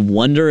 I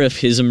wonder if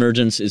his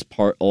emergence is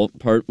part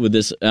with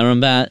this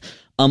Arambat.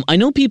 I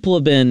know people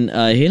have been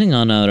hating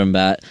on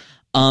Arambat.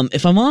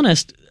 If I'm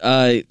honest,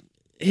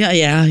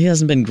 Yeah, he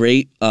hasn't been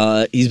great.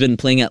 He's been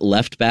playing at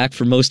left back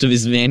for most of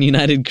his Man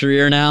United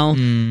career now.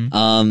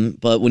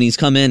 But when he's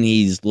come in,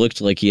 he's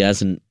looked like he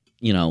hasn't,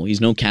 he's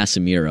no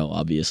Casemiro,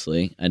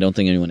 obviously. I don't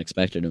think anyone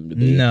expected him to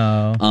be.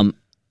 No.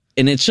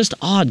 And it's just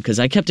odd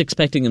because I kept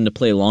expecting him to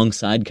play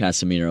alongside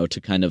Casemiro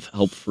to kind of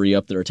help free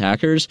up their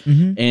attackers.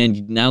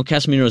 And now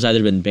Casemiro's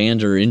either been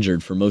banned or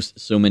injured for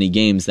so many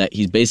games that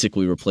he's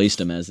basically replaced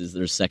him as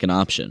their second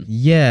option.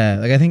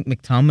 Yeah, I think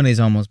McTominay's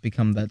almost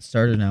become that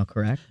starter now,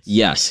 correct?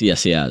 Yes, he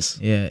has.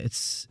 Yeah,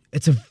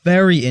 it's a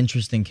very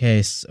interesting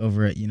case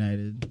over at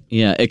United.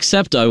 Yeah,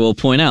 except I will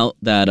point out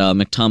that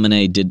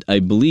McTominay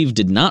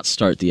did not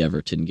start the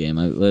Everton game.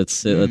 Let's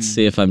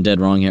see if I'm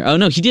dead wrong here. Oh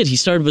no, he did. He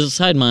started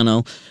beside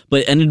Mano,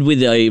 but ended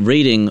with a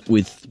rating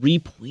with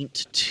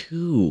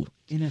 3.2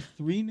 in a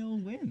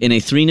 3-0 win. In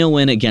a 3-0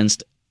 win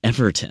against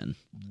Everton.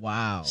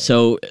 Wow.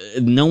 So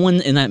no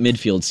one in that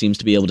midfield seems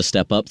to be able to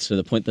step up to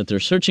the point that they're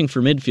searching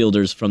for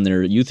midfielders from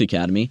their youth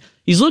academy.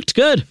 He's looked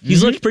good.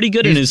 He's looked pretty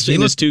good in his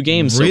two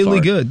games so far. Really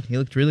good. He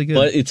looked really good.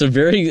 But it's a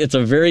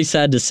very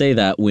sad to say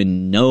that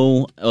when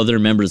no other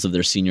members of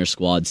their senior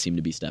squad seem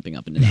to be stepping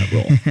up into that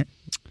role.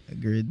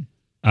 Agreed.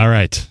 All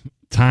right.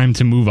 Time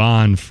to move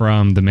on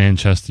from the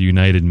Manchester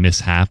United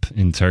mishap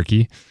in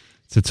Turkey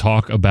to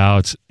talk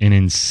about an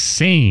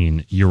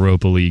insane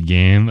Europa League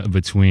game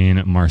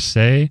between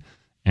Marseille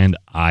and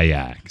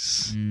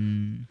Ajax.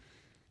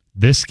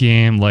 This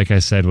game, like I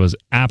said, was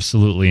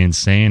absolutely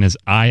insane as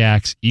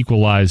Ajax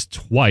equalized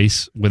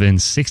twice within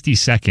 60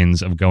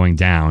 seconds of going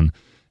down,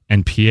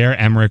 and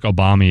Pierre-Emerick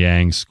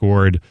Aubameyang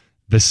scored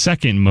the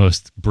second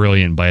most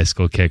brilliant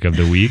bicycle kick of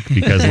the week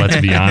because,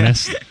 let's be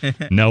honest,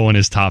 no one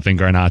is topping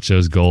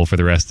Garnacho's goal for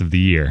the rest of the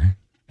year.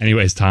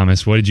 Anyways,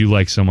 Thomas, what did you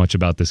like so much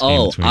about this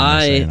game between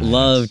Marseille and Ajax?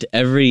 Loved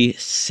every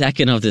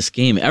second of this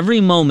game. Every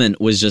moment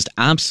was just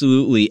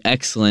absolutely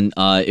excellent.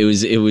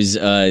 It was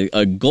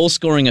a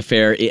goal-scoring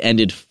affair. It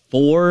ended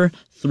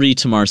 4-3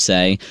 to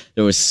Marseille.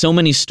 There was so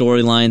many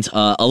storylines.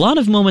 A lot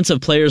of moments of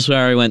players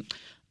where I went,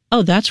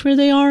 oh, that's where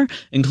they are?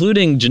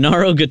 Including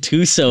Gennaro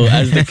Gattuso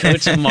as the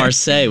coach of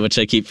Marseille, which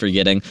I keep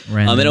forgetting.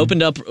 It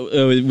opened up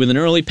with an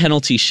early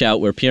penalty shout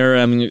where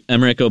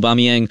Pierre-Emerick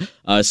Aubameyang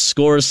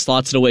scores,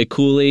 slots it away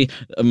coolly.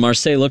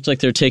 Marseille looked like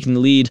they're taking the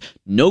lead.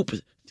 Nope.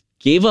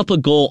 Gave up a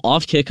goal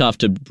off kickoff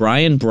to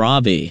Brian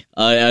Brobby,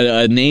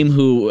 a name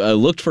who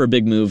looked for a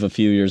big move a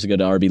few years ago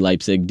to RB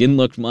Leipzig. Didn't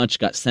look much,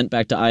 got sent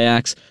back to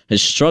Ajax,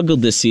 has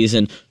struggled this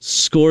season,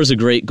 scores a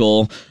great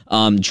goal,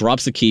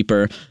 drops the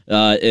keeper.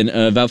 And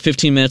about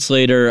 15 minutes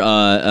later,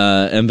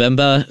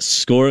 Mbemba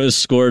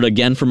scored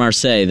again for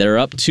Marseille. They're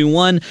up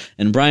 2-1,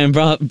 and Brian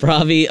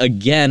Brobby,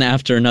 again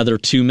after another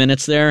 2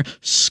 minutes there,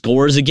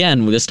 scores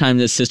again, this time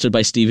assisted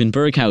by Steven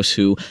Berghuis,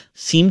 who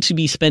seemed to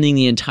be spending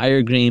the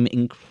entire game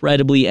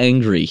incredibly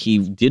angry. He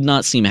did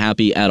not seem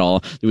happy at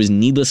all. There was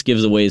needless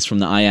giveaways from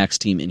the Ajax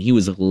team, and he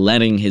was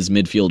letting his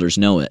midfielders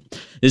know it.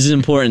 This is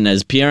important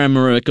as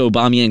Pierre-Emerick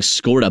Aubameyang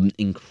scored an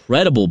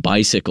incredible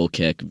bicycle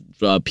kick,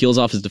 peels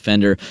off his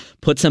defender,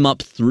 puts him up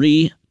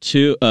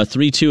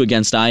 3-2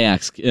 against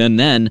Ajax, and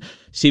then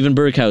Steven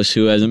Berghuis,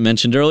 who, as I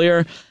mentioned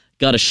earlier,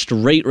 got a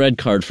straight red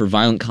card for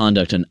violent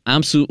conduct, an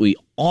absolutely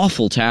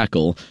awful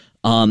tackle.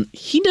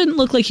 He didn't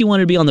look like he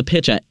wanted to be on the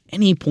pitch at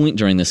any point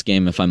during this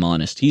game, if I'm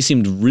honest. He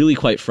seemed really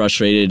quite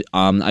frustrated.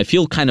 I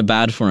feel kind of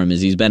bad for him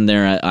as he's been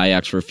there at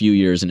Ajax for a few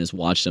years and has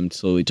watched them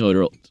slowly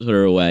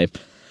totter away.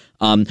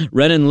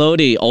 Renan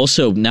Lodi,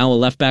 also now a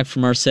left back for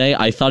Marseille.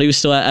 I thought he was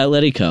still at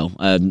Atletico.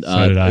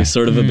 So did I.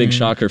 Sort of a big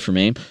shocker for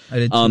me. I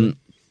did too.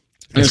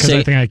 It's because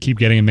I think I keep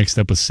getting it mixed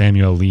up with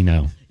Samuel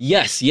Lino.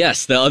 Yes,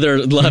 the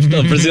other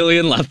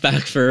Brazilian left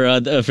back for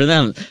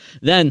them.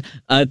 Then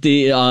at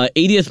the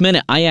 80th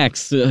minute,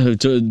 Ajax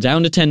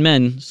down to 10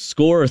 men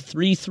score a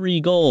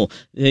 3-3 goal.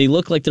 They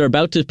look like they're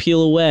about to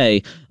peel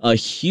away. A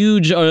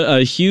huge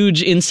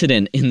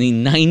incident in the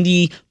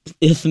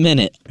 90th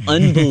minute.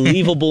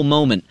 Unbelievable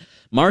moment.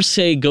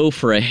 Marseille go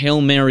for a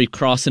Hail Mary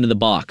cross into the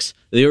box.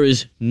 There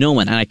is no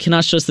one, and I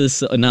cannot stress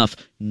this enough,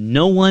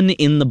 no one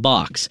in the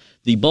box.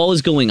 The ball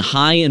is going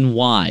high and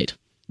wide.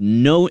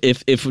 No,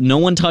 if no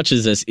one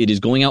touches this, it is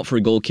going out for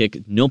a goal kick.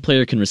 No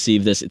player can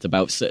receive this. It's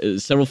about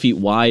several feet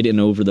wide and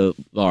over the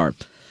bar.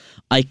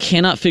 I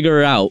cannot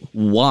figure out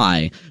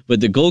why, but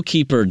the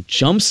goalkeeper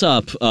jumps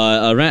up,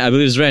 I believe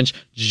it was Wrench,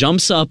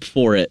 jumps up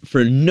for it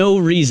for no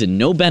reason,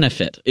 no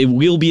benefit. It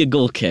will be a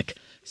goal kick.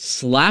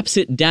 Slaps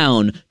it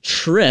down,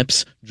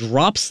 trips,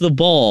 drops the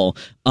ball.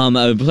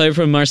 A player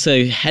from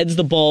Marseille heads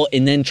the ball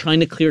and then trying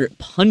to clear it,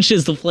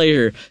 punches the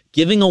player,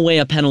 giving away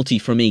a penalty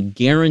from a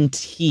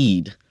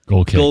guaranteed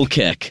goal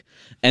kick.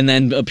 And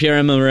then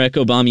Pierre-Emerick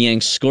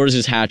Aubameyang scores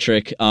his hat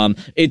trick.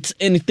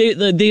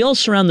 They all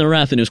surround the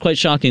ref, and it was quite a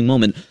shocking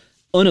moment.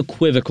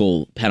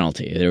 Unequivocal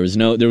penalty. There was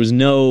no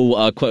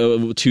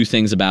two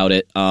things about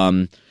it.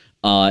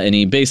 And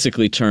he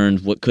basically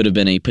turned what could have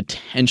been a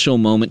potential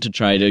moment to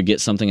try to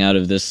get something out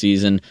of this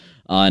season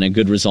and a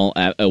good result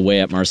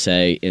away at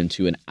Marseille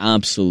into an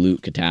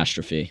absolute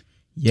catastrophe.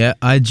 Yeah,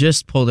 I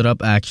just pulled it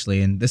up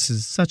actually, and this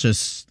is such a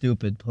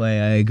stupid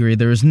play. I agree.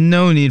 There is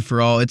no need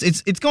for all.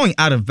 It's going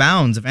out of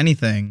bounds, if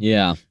anything.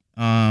 Yeah.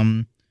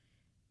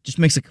 Just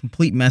makes a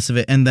complete mess of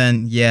it, and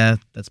then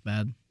that's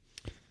bad.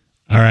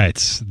 All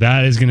right,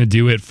 that is going to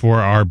do it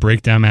for our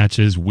breakdown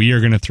matches. We are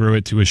going to throw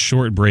it to a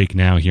short break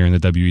now here in the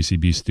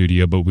WECB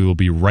studio, but we will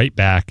be right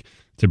back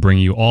to bring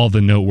you all the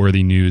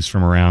noteworthy news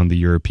from around the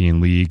European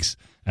leagues,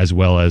 as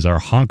well as our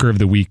Honker of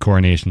the Week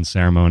coronation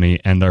ceremony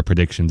and our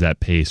predictions at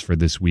pace for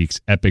this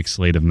week's epic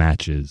slate of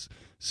matches.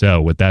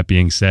 So with that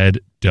being said,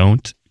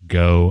 don't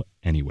go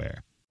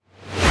anywhere.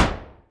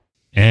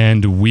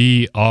 And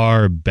we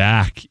are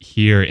back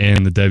here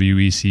in the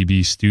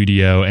WECB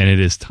studio, and it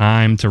is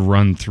time to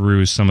run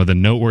through some of the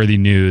noteworthy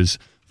news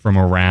from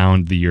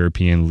around the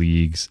European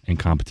leagues and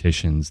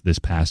competitions this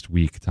past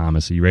week.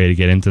 Thomas, are you ready to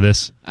get into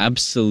this?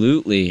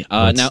 Absolutely.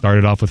 Let's start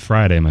it off with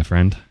Friday, my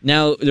friend.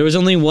 Now, there was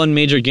only one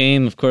major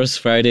game. Of course,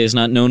 Friday is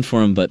not known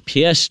for him, but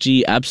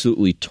PSG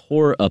absolutely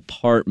tore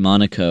apart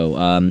Monaco.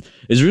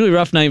 It was a really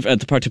rough night at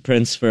the Parc des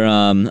Princes for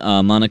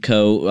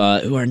Monaco,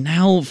 who are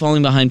now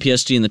falling behind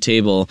PSG in the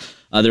table.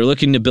 They're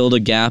looking to build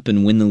a gap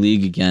and win the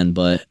league again,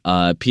 but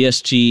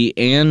PSG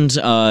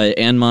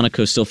and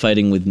Monaco still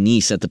fighting with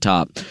Nice at the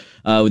top.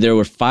 There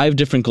were 5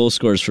 different goal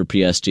scorers for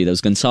PSG. That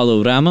was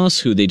Gonzalo Ramos,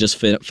 who they just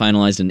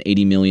finalized an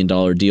 $80 million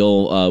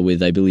deal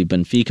with, I believe,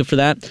 Benfica for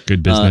that.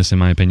 Good business, in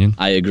my opinion.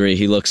 I agree.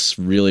 He looks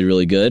really,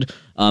 really good.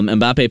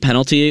 Mbappe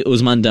penalty,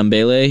 Ousmane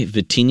Dembele,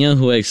 Vitinha,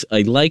 who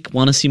I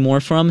want to see more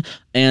from,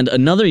 and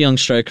another young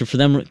striker for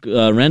them,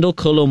 Randall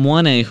Kolo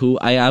Muani, who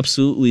I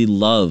absolutely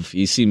love.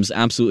 He seems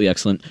absolutely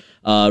excellent.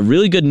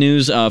 Really good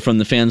news from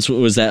the fans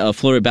was that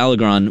Florian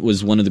Balogun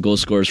was one of the goal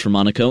scorers for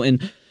Monaco,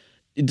 and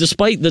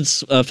despite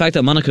the fact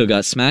that Monaco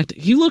got smacked,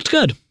 he looked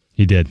good.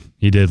 He did.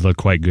 He did look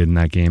quite good in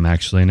that game,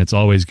 actually, and it's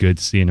always good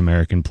to see an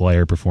American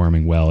player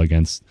performing well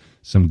against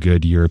some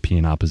good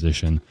European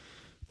opposition.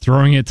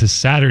 Throwing it to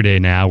Saturday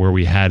now, where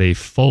we had a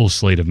full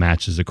slate of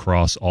matches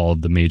across all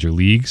of the major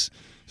leagues.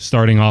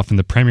 Starting off in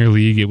the Premier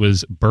League, it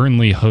was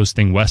Burnley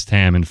hosting West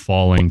Ham and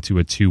falling to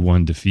a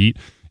 2-1 defeat.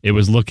 It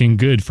was looking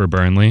good for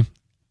Burnley.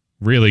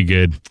 Really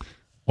good.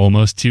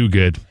 Almost too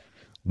good.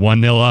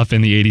 1-0 up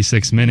in the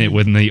 86th minute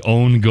when the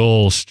own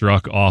goal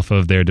struck off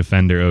of their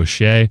defender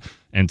O'Shea,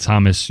 and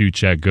Thomas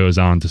Souček goes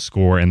on to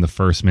score in the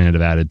first minute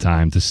of added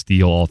time to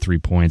steal all 3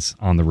 points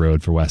on the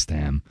road for West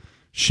Ham.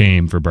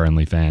 Shame for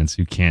Burnley fans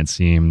who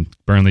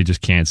Burnley just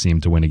can't seem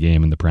to win a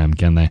game in the Prem,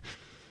 can they?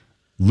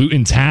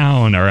 Luton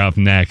Town are up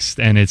next,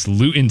 and it's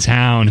Luton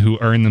Town who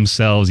earned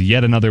themselves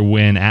yet another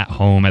win at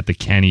home at the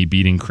Kenny,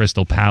 beating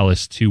Crystal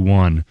Palace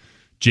 2-1.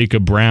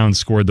 Jacob Brown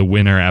scored the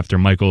winner after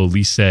Michael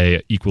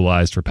Olise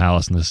equalized for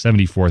Palace in the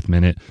 74th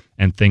minute,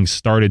 and things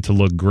started to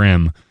look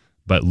grim,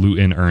 but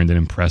Luton earned an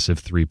impressive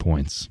 3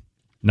 points.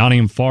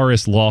 Nottingham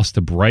Forest lost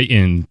to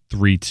Brighton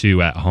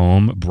 3-2 at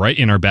home.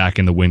 Brighton are back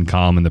in the win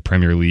column in the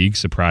Premier League,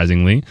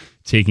 surprisingly.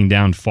 Taking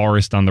down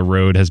Forest on the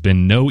road has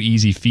been no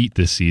easy feat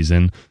this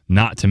season,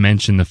 not to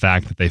mention the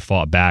fact that they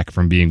fought back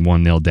from being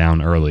 1-0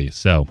 down early.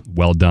 So,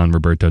 well done,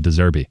 Roberto De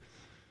Zerbi.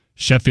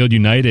 Sheffield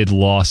United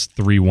lost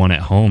 3-1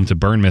 at home to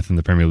Bournemouth in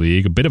the Premier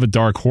League. A bit of a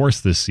dark horse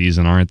this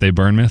season, aren't they,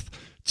 Bournemouth?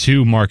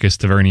 2 Marcus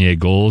Tavernier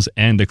goals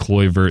and a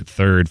Kluivert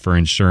third for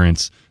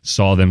insurance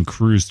saw them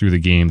cruise through the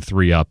game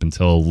 3-up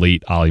until a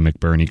late Ollie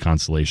McBurney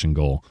consolation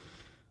goal.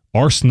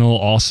 Arsenal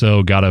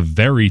also got a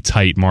very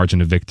tight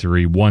margin of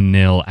victory,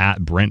 1-0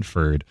 at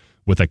Brentford,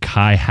 with a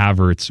Kai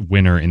Havertz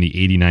winner in the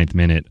 89th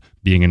minute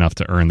being enough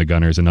to earn the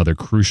Gunners another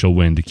crucial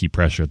win to keep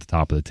pressure at the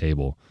top of the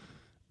table.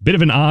 Bit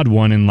of an odd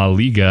one in La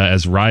Liga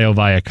as Rayo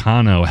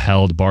Vallecano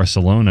held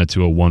Barcelona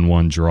to a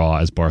 1-1 draw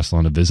as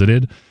Barcelona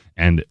visited.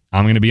 And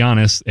I'm going to be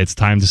honest, it's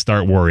time to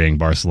start worrying,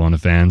 Barcelona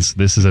fans.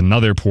 This is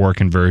another poor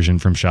conversion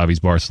from Xavi's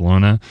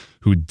Barcelona,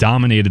 who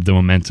dominated the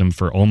momentum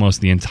for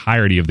almost the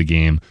entirety of the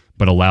game,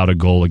 but allowed a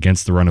goal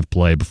against the run of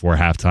play before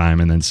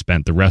halftime and then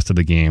spent the rest of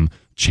the game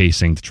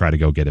chasing to try to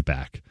go get it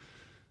back.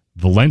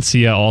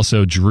 Valencia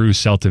also drew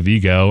Celta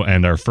Vigo,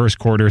 and our first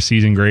quarter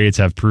season grades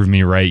have proved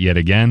me right yet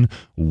again.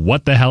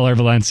 What the hell are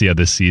Valencia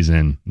this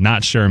season?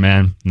 Not sure,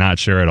 man. Not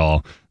sure at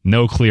all.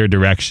 No clear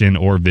direction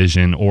or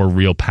vision or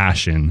real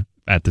passion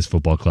at this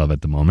football club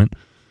at the moment.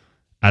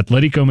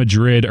 Atletico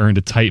Madrid earned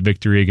a tight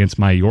victory against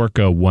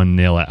Mallorca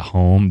 1-0 at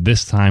home,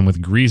 this time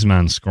with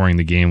Griezmann scoring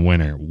the game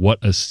winner. What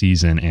a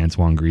season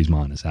Antoine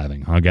Griezmann is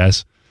having, huh,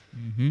 guys?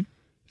 Mm-hmm.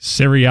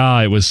 Serie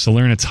A, it was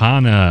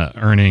Salernitana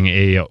earning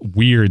a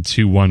weird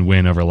 2-1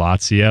 win over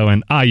Lazio.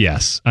 And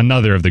yes,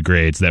 another of the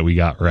grades that we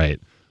got right.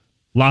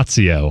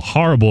 Lazio,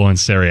 horrible in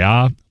Serie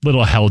A,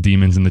 little hell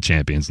demons in the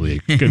Champions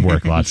League. Good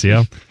work,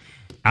 Lazio.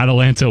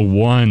 Atalanta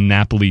 1,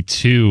 Napoli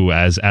 2,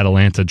 as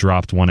Atalanta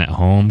dropped one at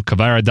home.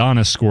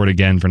 Kvaradona scored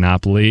again for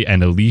Napoli,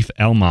 and Elif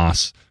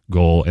Elmas'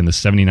 goal in the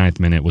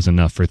 79th minute was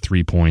enough for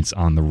 3 points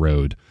on the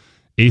road.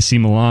 AC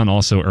Milan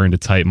also earned a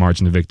tight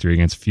margin of victory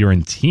against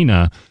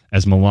Fiorentina,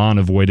 as Milan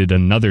avoided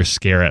another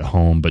scare at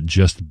home, but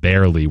just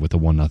barely with a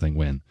 1-0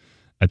 win.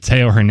 A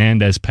Teo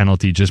Hernandez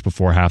penalty just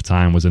before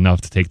halftime was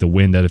enough to take the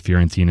wind out of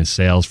Fiorentina's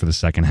sails for the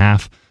second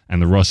half, and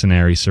the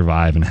Rossoneri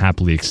survive and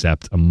happily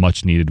accept a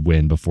much-needed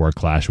win before a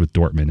clash with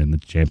Dortmund in the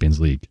Champions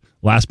League.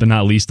 Last but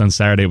not least, on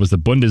Saturday was the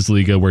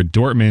Bundesliga, where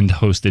Dortmund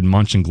hosted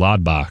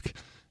Mönchengladbach,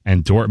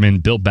 and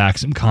Dortmund built back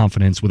some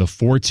confidence with a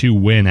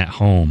 4-2 win at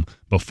home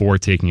before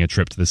taking a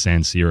trip to the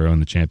San Siro in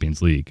the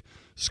Champions League.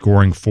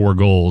 Scoring 4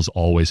 goals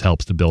always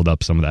helps to build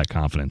up some of that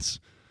confidence.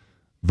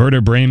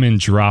 Werder Bremen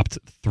had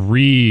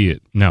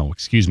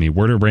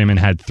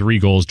 3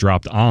 goals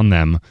dropped on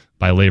them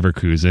by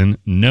Leverkusen.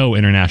 No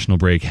international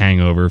break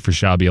hangover for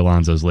Xabi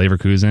Alonso's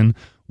Leverkusen.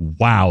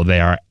 Wow, they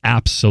are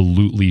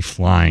absolutely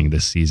flying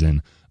this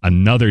season.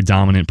 Another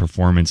dominant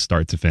performance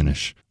start to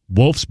finish.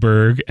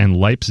 Wolfsburg and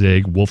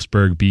Leipzig.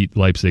 Wolfsburg beat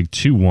Leipzig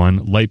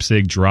 2-1.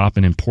 Leipzig drop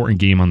an important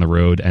game on the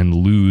road and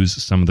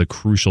lose some of the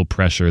crucial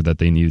pressure that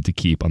they needed to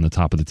keep on the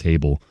top of the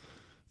table.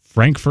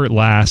 Frankfurt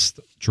last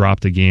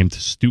dropped a game to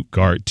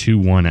Stuttgart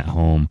 2-1 at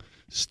home.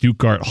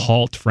 Stuttgart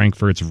halt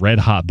Frankfurt's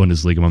red-hot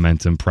Bundesliga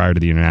momentum prior to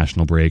the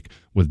international break,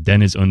 with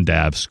Deniz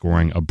Undav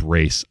scoring a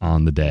brace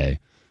on the day.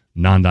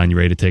 Nandan, you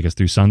ready to take us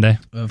through Sunday?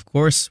 Of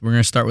course. We're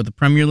going to start with the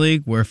Premier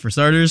League, where for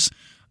starters,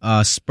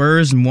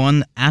 Spurs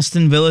 1,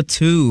 Aston Villa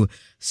 2.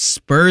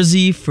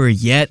 Spursy for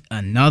yet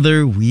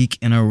another week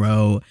in a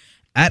row.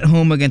 At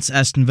home against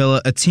Aston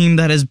Villa, a team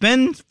that has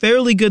been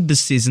fairly good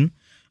this season,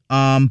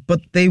 but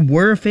they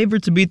were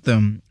favored to beat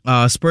them.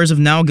 Spurs have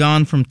now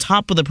gone from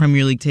top of the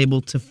Premier League table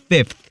to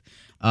 5th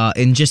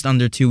in just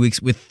under 2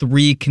 weeks with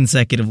 3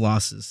 consecutive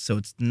losses. So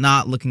it's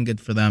not looking good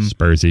for them.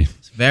 Spursy.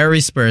 It's very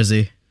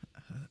Spursy.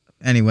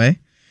 Anyway,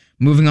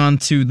 moving on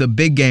to the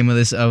big game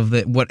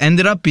what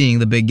ended up being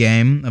the big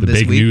game of this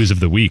week. The big news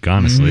of the week,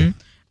 honestly.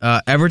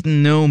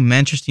 Everton 0,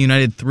 Manchester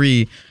United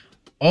 3.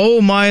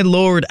 Oh my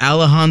lord,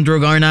 Alejandro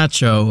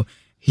Garnacho.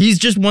 He's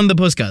just won the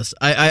Puskas.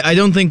 I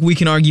don't think we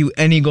can argue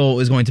any goal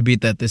is going to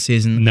beat that this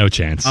season. No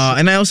chance.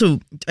 And I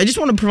just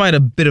want to provide a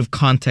bit of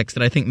context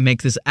that I think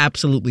makes this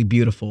absolutely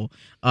beautiful.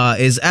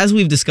 Is as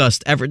we've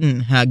discussed,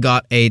 Everton had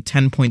got a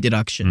 10-point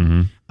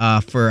deduction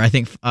for, I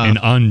think... an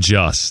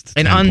unjust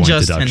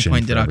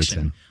 10-point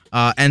deduction.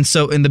 And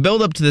so in the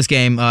build-up to this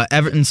game,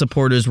 Everton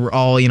supporters were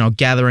all,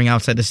 gathering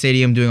outside the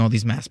stadium, doing all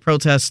these mass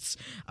protests.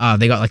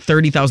 They got like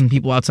 30,000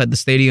 people outside the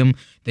stadium.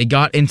 They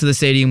got into the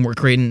stadium, were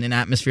creating an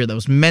atmosphere that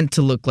was meant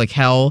to look like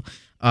hell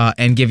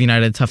and give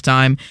United a tough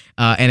time.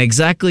 And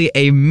exactly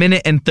a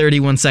minute and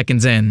 31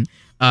 seconds in,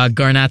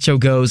 Garnacho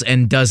goes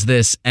and does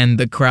this, and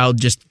the crowd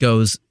just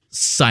goes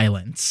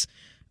silence.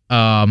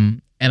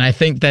 And I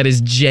think that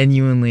is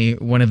genuinely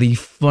one of the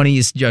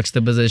funniest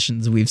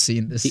juxtapositions we've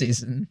seen this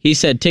season. He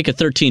said, take a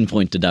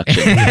 13-point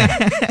deduction.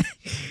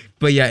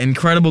 But yeah,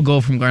 incredible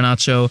goal from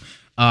Garnacho,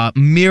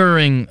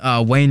 mirroring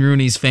Wayne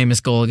Rooney's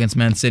famous goal against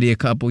Man City a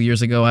couple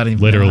years ago.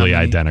 Literally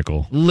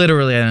identical.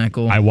 Literally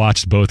identical. I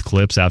watched both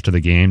clips after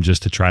the game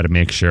just to try to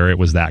make sure it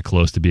was that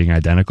close to being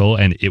identical,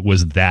 and it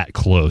was that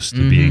close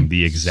to being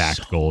the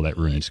exact goal that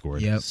Rooney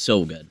scored. Yep.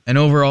 So good. And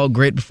overall,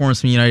 great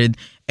performance from United.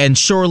 And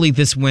surely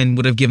this win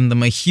would have given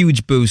them a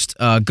huge boost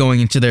going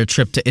into their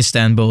trip to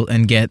Istanbul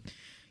and get,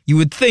 you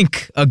would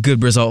think, a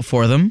good result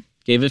for them.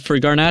 Gave it for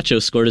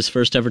Garnacho, scored his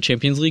first ever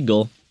Champions League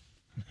goal.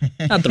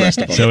 Not the rest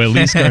of them. So at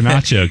least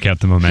Garnacho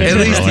kept the momentum.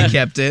 At least he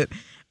kept it.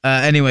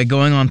 Anyway,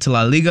 going on to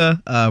La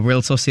Liga,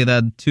 Real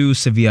Sociedad 2,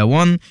 Sevilla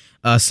 1.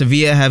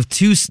 Sevilla have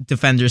 2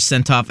 defenders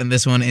sent off in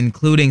this one,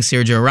 including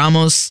Sergio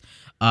Ramos,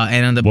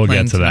 and end up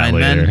playing to 9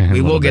 men. We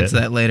will get to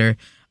that later.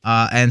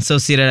 And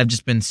Sociedad have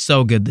just been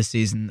so good this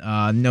season.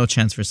 No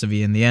chance for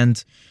Sevilla in the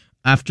end.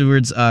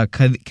 Afterwards,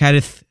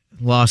 Cadiz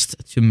lost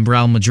to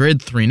Real Madrid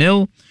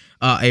 3-0.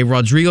 a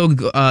Rodrigo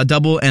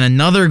double, and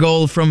another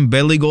goal from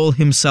Belly Goal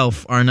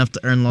himself are enough to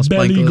earn Los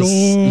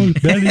Blancos.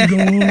 Belly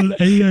goal,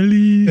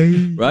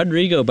 ALE.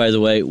 Rodrigo, by the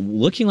way,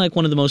 looking like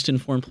one of the most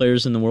informed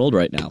players in the world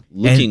right now.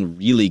 Looking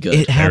really good.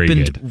 It Very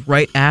happened good.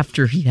 right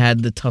after he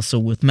had the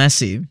tussle with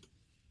Messi.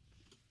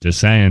 Just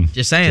saying.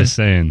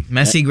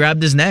 Messi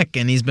grabbed his neck,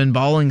 and he's been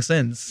balling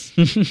since.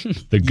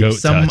 The goat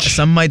touch.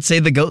 Some might say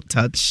the goat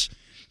touch.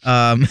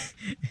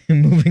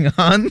 Moving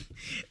on.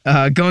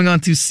 Going on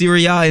to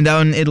Serie A and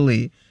down in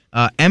Italy.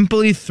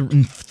 Empoli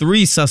 3,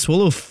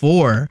 Sassuolo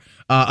 4.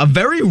 A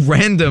very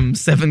random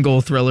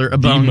 7-goal thriller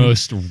about the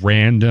most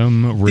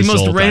random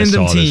result I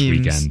saw teams. this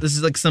weekend. This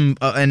is like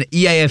an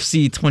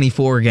EAFC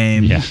 24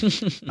 game. Yeah.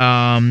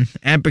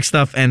 Epic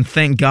stuff, and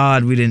thank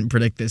God we didn't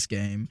predict this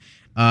game.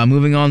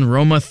 Moving on,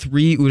 Roma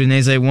 3,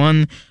 Udinese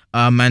 1.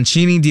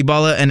 Mancini,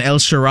 Dybala, and El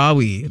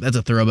Shaarawy, that's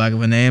a throwback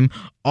of a name,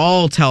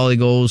 all tally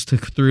goals to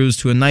throughs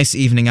to a nice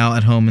evening out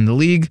at home in the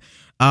league.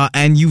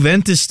 And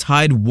Juventus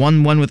tied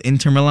 1-1 with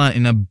Inter Milan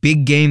in a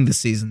big game this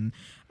season.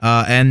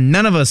 And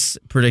none of us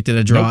predicted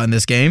a draw in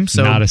this game.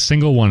 So not a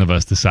single one of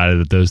us decided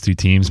that those two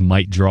teams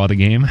might draw the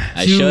game.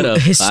 I should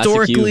have.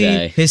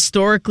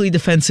 Historically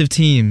defensive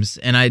teams,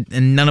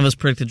 and none of us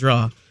predicted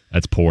draw.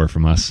 That's poor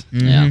from us.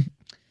 Mm-hmm. Yeah.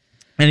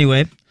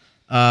 Anyway,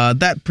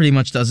 that pretty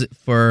much does it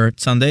for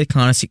Sunday.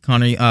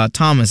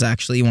 Thomas,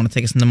 actually, you want to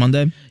take us into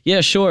Monday?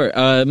 Yeah, sure.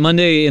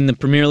 Monday in the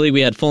Premier League,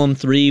 we had Fulham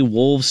 3,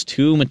 Wolves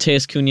 2.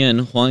 Mateus Cunha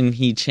and Hwang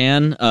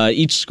Hee-chan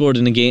each scored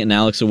a negate and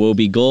Alex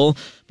Iwobi goal.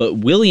 But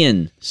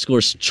Willian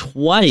scores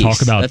twice.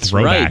 Talk about That's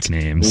throwback right.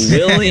 names.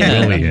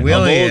 Willian, of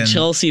Willian. old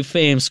Chelsea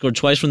fame, scored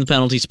twice from the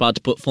penalty spot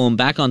to put Fulham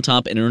back on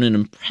top and earn an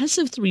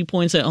impressive 3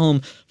 points at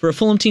home for a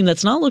Fulham team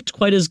that's not looked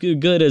quite as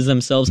good as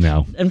themselves.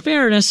 No. In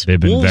fairness, They've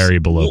been very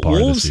below par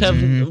this Wolves have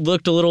season.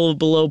 looked a little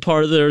below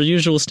par of their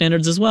usual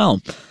standards as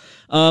well.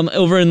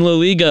 Over in La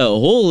Liga,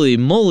 holy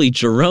moly,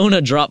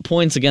 Girona dropped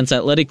points against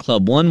Athletic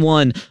Club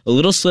 1-1. A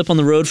little slip on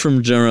the road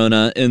from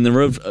Girona, in the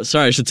road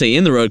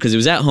because it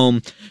was at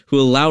home, who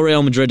allow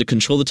Real Madrid to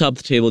control the top of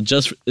the table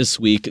just this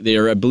week. They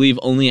are, I believe,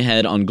 only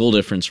ahead on goal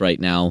difference right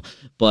now.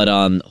 But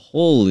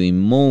holy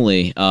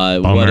moly.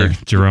 Bummer.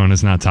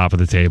 Girona's not top of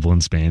the table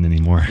in Spain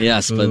anymore.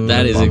 Yes, but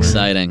that is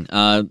exciting.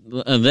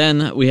 And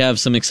then we have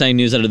some exciting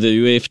news out of the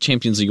UEFA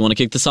Champions League. You want to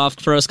kick this off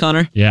for us,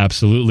 Connor? Yeah,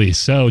 absolutely.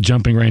 So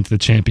jumping right into the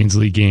Champions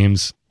League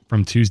games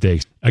from Tuesday.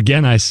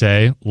 Again, I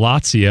say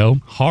Lazio,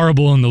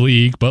 horrible in the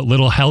league, but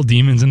little hell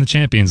demons in the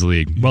Champions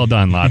League. Well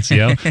done,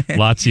 Lazio.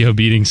 Lazio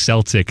beating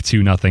Celtic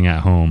 2-0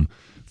 at home.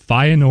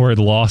 Feyenoord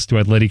lost to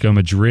Atletico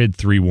Madrid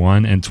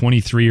 3-1, and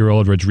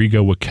 23-year-old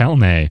Rodrigo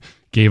Riquelme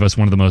gave us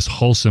one of the most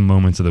wholesome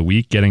moments of the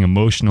week, getting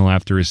emotional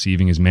after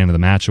receiving his Man of the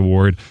Match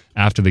award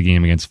after the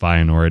game against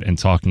Feyenoord and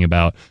talking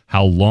about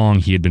how long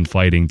he had been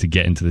fighting to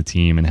get into the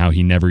team and how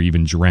he never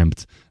even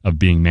dreamt of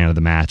being Man of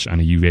the Match on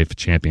a UEFA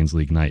Champions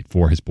League night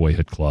for his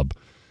boyhood club.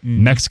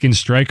 Mexican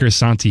striker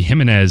Santi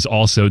Jimenez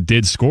also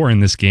did score in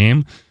this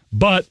game,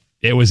 but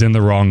it was in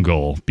the wrong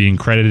goal, being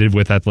credited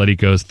with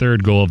Atletico's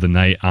third goal of the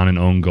night on an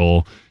own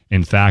goal.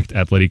 In fact,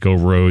 Atletico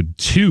rode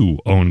 2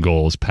 own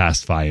goals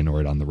past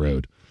Feyenoord on the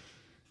road.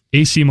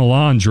 AC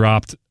Milan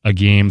dropped a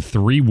game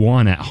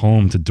 3-1 at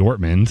home to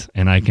Dortmund,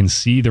 and I can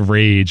see the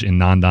rage in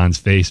Nandan's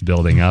face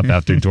building up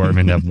after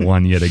Dortmund have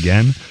won yet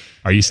again.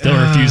 Are you still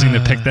refusing to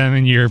pick them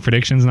in your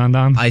predictions,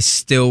 Nandan? I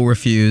still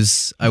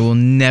refuse. I will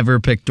never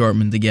pick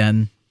Dortmund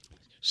again.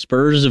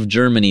 Spurs of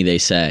Germany, they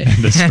say.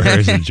 The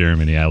Spurs of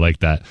Germany. I like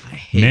that.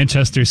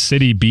 Manchester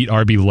City beat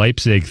RB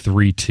Leipzig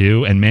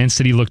 3-2, and Man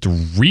City looked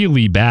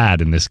really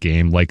bad in this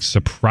game, like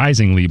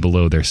surprisingly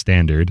below their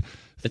standard.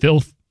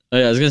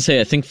 I was going to say,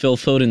 I think Phil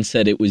Foden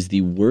said it was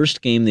the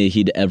worst game that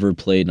he'd ever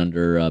played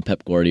under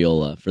Pep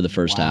Guardiola for the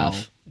first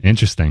half.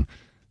 Interesting.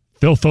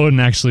 Phil Foden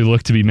actually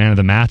looked to be man of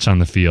the match on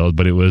the field,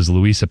 but it was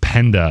Luis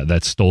Openda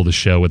that stole the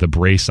show with a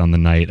brace on the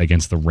night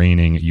against the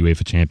reigning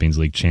UEFA Champions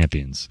League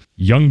champions.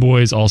 Young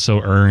Boys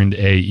also earned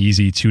a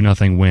easy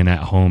 2-0 win at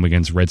home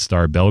against Red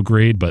Star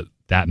Belgrade, but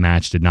that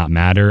match did not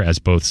matter as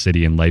both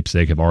City and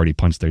Leipzig have already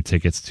punched their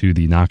tickets to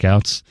the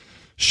knockouts.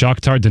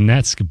 Shakhtar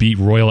Donetsk beat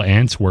Royal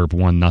Antwerp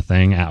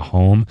 1-0 at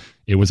home.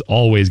 It was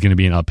always going to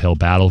be an uphill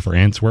battle for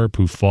Antwerp,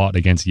 who fought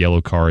against yellow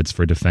cards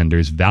for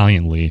defenders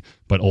valiantly,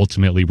 but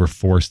ultimately were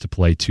forced to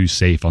play too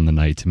safe on the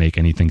night to make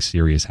anything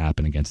serious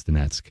happen against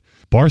Donetsk.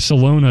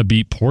 Barcelona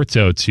beat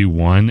Porto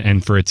 2-1,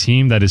 and for a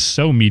team that is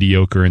so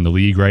mediocre in the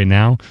league right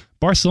now,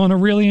 Barcelona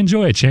really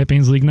enjoy a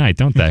Champions League night,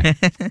 don't they?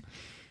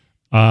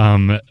 So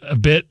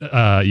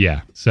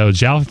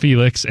João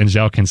Felix and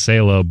João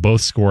Cancelo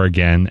both score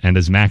again, and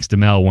as Max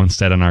Demel once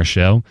said on our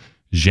show,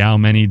 João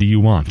many do you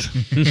want?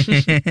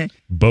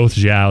 Both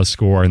João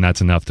score, and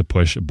that's enough to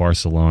push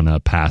Barcelona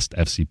past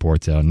FC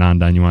Porto.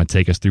 Nandan, you want to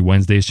take us through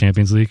Wednesday's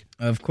Champions League?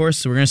 Of course.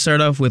 So we're going to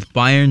start off with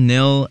Bayern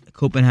 0,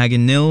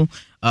 Copenhagen 0.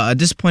 A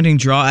disappointing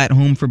draw at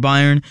home for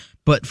Bayern,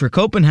 but for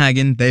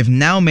Copenhagen, they've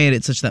now made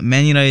it such that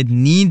Man United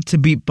need to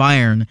beat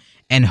Bayern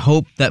and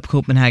hope that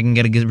Copenhagen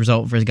get a good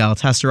result for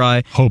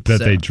Galatasaray. Hope that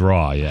they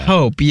draw, yeah.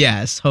 Hope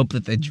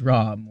that they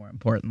draw, more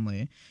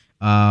importantly.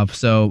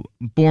 So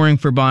boring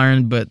for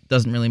Bayern, but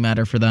doesn't really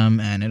matter for them,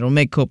 and it'll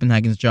make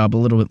Copenhagen's job a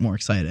little bit more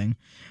exciting.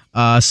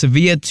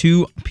 Sevilla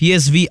 2,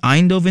 PSV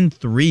Eindhoven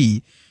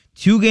 3.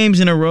 2 games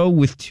in a row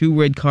with 2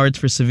 red cards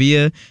for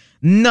Sevilla.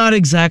 Not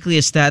exactly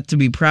a stat to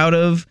be proud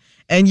of,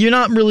 and you're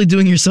not really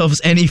doing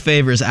yourselves any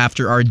favors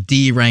after our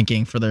D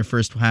ranking for their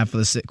first half of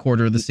the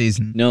quarter of the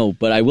season. No,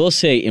 but I will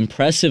say,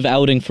 impressive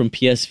outing from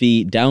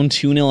PSV, down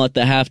 2-0 at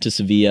the half to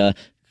Sevilla,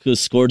 who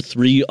scored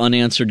 3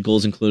 unanswered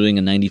goals, including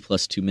a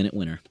 90-plus 2-minute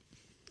winner.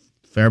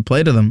 Fair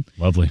play to them.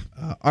 Lovely.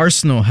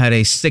 Arsenal had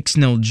a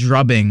 6-0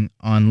 drubbing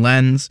on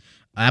Lens.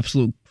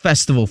 Absolute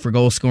festival for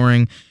goal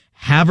scoring.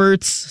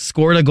 Havertz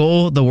scored a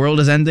goal. The world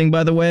is ending,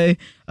 by the way.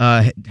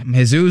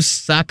 Jesus,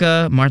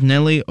 Saka,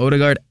 Martinelli,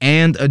 Odegaard,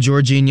 and a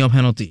Jorginho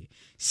penalty.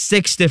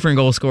 6 different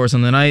goal scorers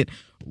on the night.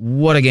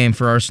 What a game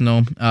for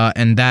Arsenal.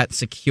 And that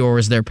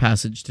secures their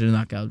passage to the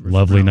knockout.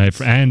 Lovely night.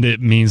 And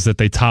it means that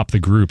they top the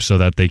group so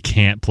that they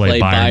can't play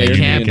Bayern Munich. They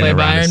can't play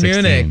Bayern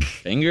Munich.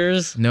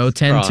 Fingers No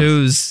crossed.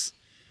 10-2s.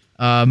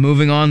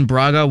 Moving on,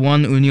 Braga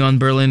 1, Union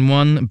Berlin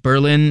 1.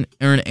 Berlin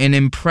earned an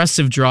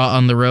impressive draw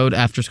on the road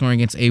after scoring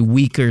against a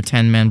weaker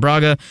 10-man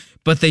Braga,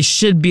 but they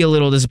should be a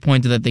little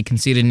disappointed that they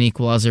conceded an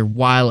equalizer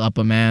while up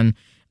a man.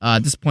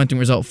 Disappointing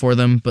result for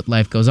them, but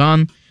life goes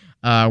on.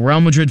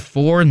 Real Madrid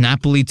 4,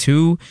 Napoli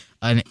 2.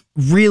 A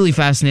really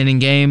fascinating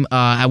game.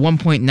 At one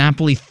point,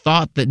 Napoli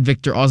thought that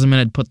Victor Osimhen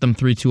had put them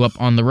 3-2 up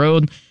on the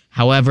road.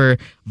 However,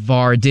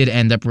 VAR did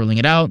end up ruling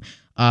it out.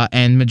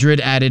 And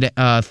Madrid added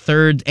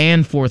third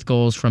and fourth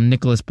goals from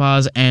Nicolas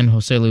Paz and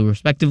Joselu,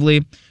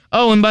 respectively.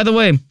 Oh, and by the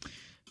way,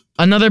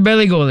 another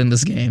belly goal in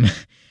this game.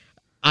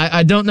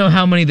 I don't know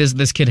how many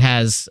this kid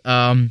has.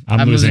 I'm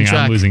losing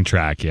track. I'm losing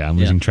track. Yeah, I'm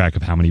losing track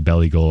of how many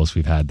belly goals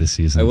we've had this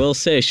season. I will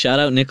say, shout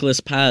out Nicolas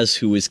Paz,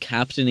 who was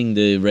captaining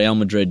the Real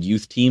Madrid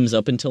youth teams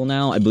up until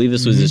now. I believe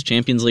this was his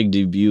Champions League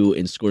debut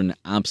and scored an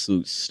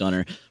absolute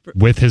stunner.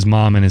 With his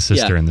mom and his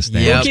sister in the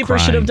stands. The goalkeeper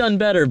should have done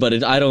better,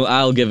 but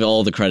I'll give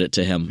all the credit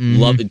to him.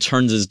 It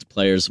turns his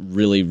players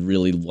really,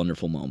 really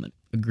wonderful moment.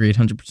 Agreed,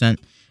 100%.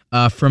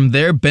 From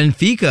there,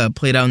 Benfica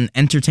played out an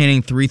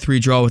entertaining 3-3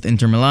 draw with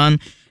Inter Milan.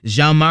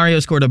 João Mario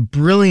scored a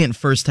brilliant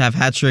first-half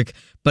hat-trick,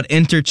 but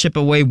Inter chip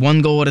away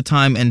 1 goal at a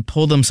time and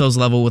pull themselves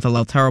level with a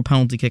Lautaro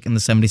penalty kick in the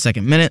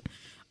 72nd minute,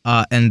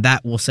 and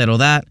that will settle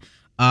that.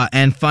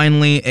 And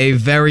finally, a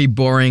very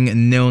boring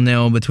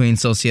 0-0 between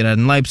Sociedad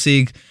and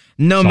Leipzig.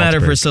 No matter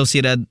for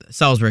Sociedad,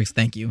 Salzburg's,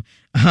 thank you.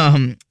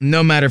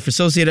 No matter for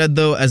Sociedad,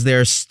 though, as they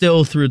are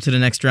still through to the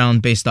next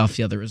round based off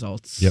the other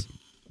results. Yep.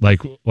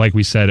 Like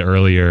we said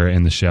earlier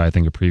in the show, I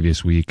think a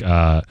previous week,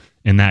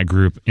 in that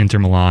group, Inter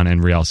Milan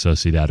and Real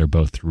Sociedad are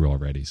both through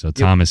already. So,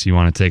 Thomas, you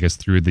want to take us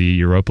through the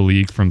Europa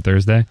League from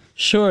Thursday?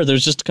 Sure.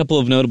 There's just a couple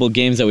of notable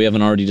games that we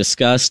haven't already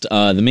discussed.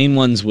 The main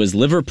ones was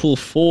Liverpool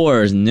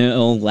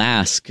 4-0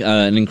 Lask.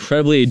 An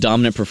incredibly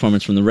dominant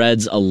performance from the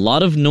Reds. A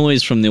lot of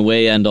noise from the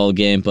away end all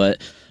game,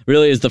 but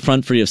really is the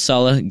front three of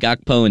Salah,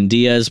 Gakpo, and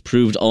Diaz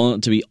proved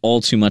to be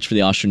all too much for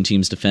the Austrian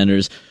team's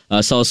defenders.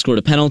 Salah scored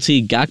a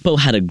penalty, Gakpo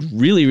had a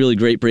really, really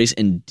great brace,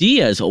 and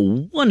Diaz a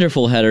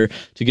wonderful header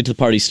to get the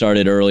party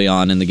started early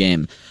on in the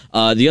game.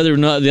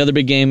 The other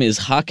big game is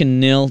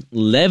Haken 0,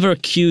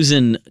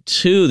 Leverkusen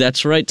 2.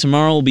 That's right,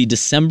 tomorrow will be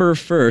December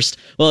 1st.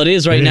 Well, it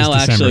is right now,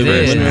 actually.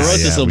 When we wrote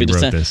this, it'll be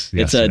December.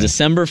 It's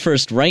December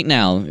 1st right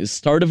now,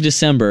 start of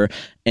December,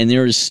 and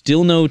there is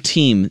still no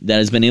team that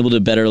has been able to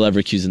better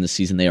Leverkusen this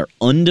season. They are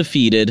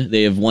undefeated.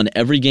 They have won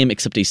every game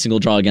except a single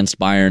draw against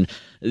Bayern.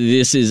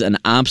 This is an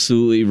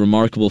absolutely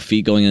remarkable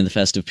feat going into the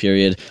festive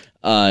period.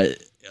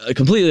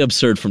 Completely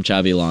absurd from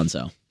Xabi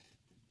Alonso.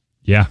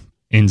 Yeah.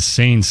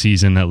 Insane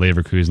season that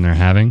Leverkusen are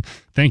having.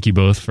 Thank you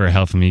both for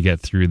helping me get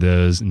through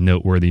those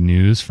noteworthy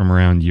news from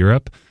around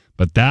Europe.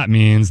 But that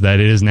means that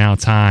it is now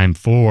time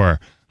for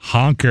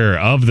Honker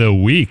of the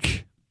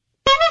Week.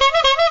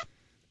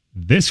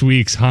 This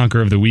week's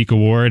Honker of the Week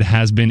award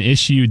has been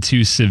issued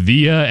to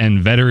Sevilla and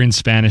veteran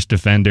Spanish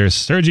defender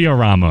Sergio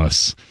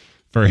Ramos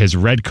for his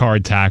red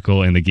card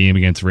tackle in the game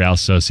against Real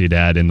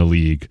Sociedad in the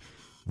league.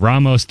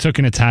 Ramos took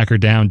an attacker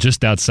down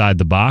just outside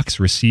the box,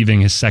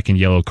 receiving his second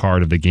yellow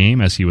card of the game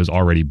as he was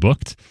already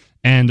booked,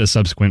 and a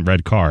subsequent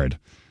red card.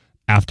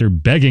 After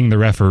begging the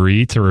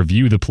referee to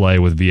review the play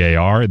with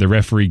VAR, the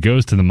referee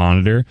goes to the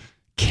monitor,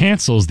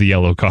 cancels the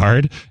yellow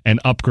card, and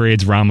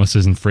upgrades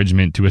Ramos's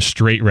infringement to a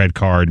straight red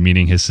card,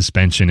 meaning his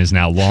suspension is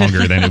now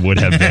longer than it would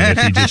have been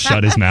if he just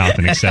shut his mouth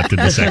and accepted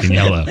the second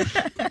yellow.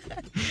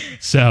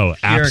 So,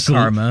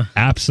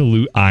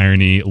 absolute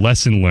irony,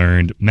 lesson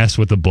learned, mess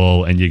with the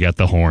bull, and you get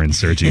the horn,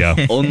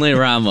 Sergio. Only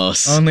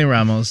Ramos. Only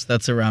Ramos.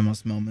 That's a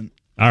Ramos moment.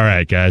 All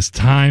right, guys,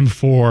 time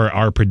for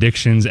our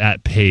predictions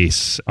at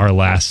pace, our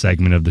last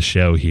segment of the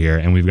show here,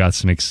 and we've got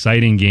some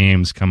exciting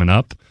games coming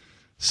up,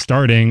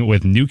 starting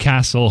with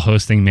Newcastle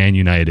hosting Man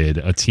United,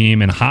 a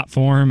team in hot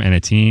form and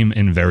a team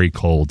in very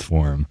cold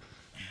form.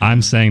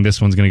 I'm saying this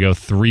one's going to go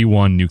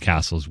 3-1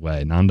 Newcastle's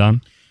way.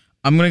 Nandan?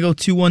 I'm going to go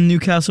 2-1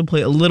 Newcastle,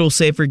 play a little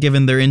safer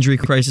given their injury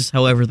crisis.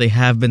 However, they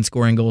have been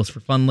scoring goals for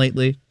fun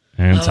lately.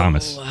 And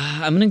Thomas.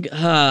 I'm gonna.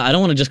 I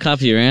don't want to just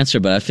copy your answer,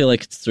 but I feel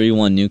like it's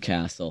 3-1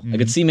 Newcastle. I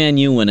could see Man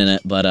U winning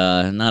it, but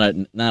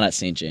not at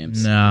St.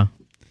 James. No.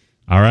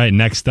 All right,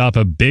 next up,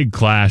 a big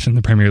clash in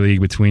the Premier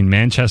League between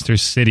Manchester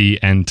City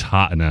and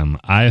Tottenham.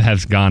 I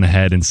have gone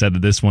ahead and said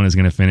that this one is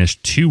going to finish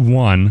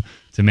 2-1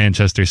 to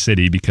Manchester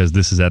City because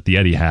this is at the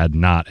Etihad,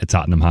 not at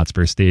Tottenham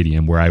Hotspur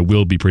Stadium, where I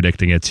will be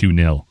predicting a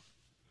 2-0.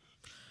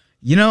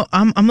 You know,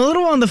 I'm a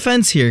little on the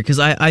fence here because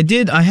I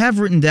have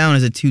written down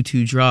as a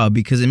 2-2 draw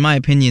because in my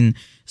opinion,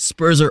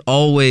 Spurs are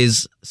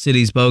always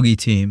City's bogey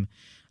team.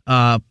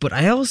 But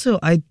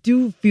I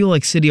do feel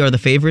like City are the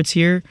favorites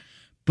here.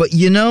 But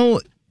you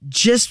know,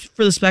 just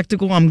for the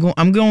spectacle, I'm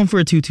going for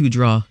a 2-2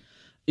 draw.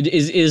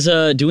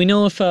 Do we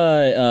know if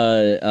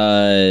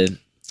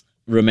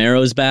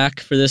Romero's back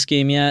for this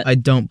game yet? I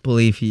don't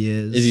believe he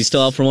is. Is he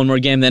still out for one more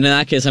game? Then in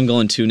that case, I'm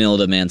going 2-0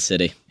 to Man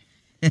City.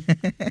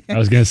 I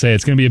was going to say,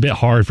 it's going to be a bit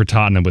hard for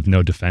Tottenham with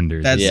no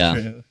defenders. That's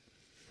true.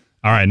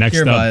 All right, next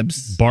Pure up,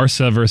 vibes.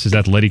 Barca versus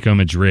Atletico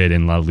Madrid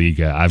in La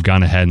Liga. I've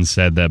gone ahead and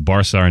said that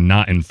Barca are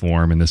not in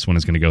form, and this one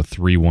is going to go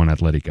 3-1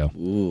 Atletico.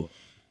 Ooh.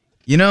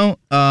 You know,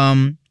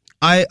 I'm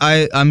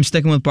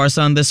sticking with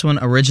Barca on this one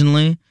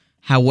originally.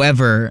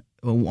 However,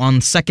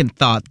 on second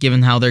thought,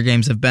 given how their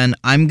games have been,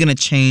 I'm going to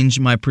change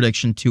my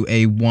prediction to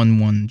a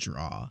 1-1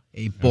 draw.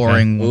 A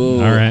boring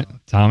 1-1. All right,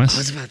 Thomas? I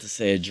was about to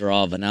say a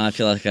draw, but now I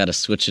feel like I got to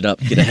switch it up,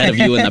 get ahead of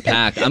you in the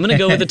pack. I'm going to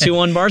go with the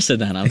 2-1 Barca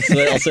then.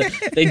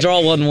 They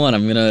draw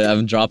 1-1.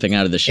 I'm dropping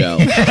out of the show. All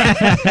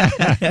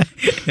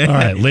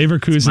right,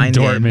 Leverkusen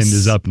Dortmund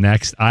is up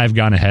next. I've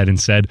gone ahead and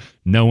said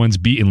no one's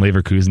beaten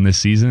Leverkusen this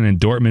season, and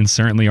Dortmund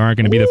certainly aren't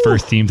going to be the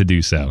first team to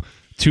do so.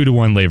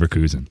 2-1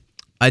 Leverkusen.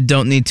 I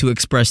don't need to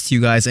express to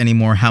you guys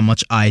anymore how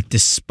much I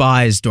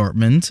despise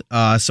Dortmund,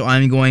 so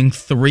I'm going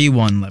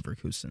 3-1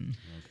 Leverkusen.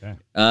 Okay.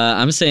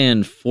 I'm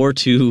saying 4-2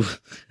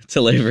 to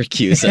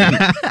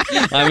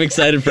Leverkusen. I'm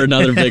excited for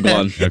another big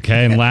one.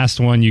 Okay, and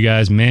last one, you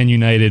guys, Man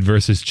United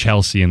versus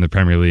Chelsea in the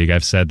Premier League.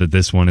 I've said that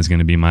this one is going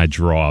to be my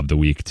draw of the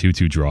week,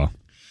 2-2 draw.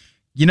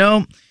 You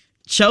know,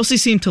 Chelsea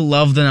seem to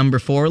love the number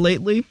 4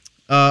 lately.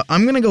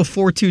 I'm going to go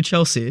 4-2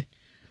 Chelsea.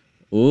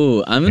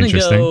 Ooh, I'm going to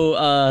go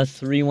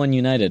 3-1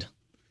 United.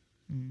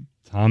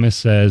 Thomas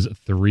says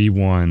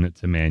 3-1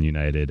 to Man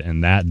United,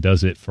 and that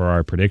does it for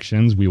our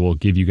predictions. We will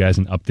give you guys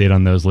an update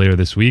on those later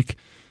this week.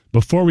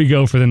 Before we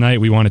go for the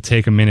night, we want to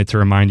take a minute to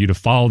remind you to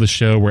follow the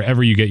show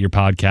wherever you get your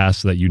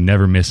podcasts so that you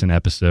never miss an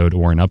episode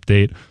or an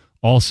update.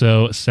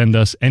 Also, send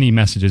us any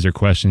messages or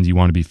questions you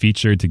want to be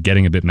featured to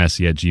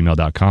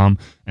gettingabitmessy@gmail.com,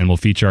 and we'll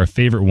feature our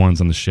favorite ones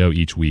on the show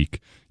each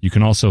week. You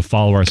can also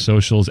follow our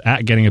socials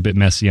at Getting a Bit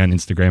Messy on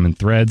Instagram and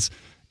Threads,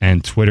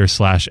 and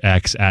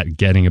Twitter/X at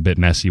Getting a Bit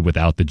Messy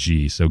without the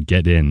G. So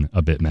get in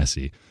a bit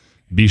messy.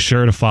 Be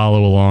sure to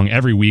follow along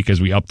every week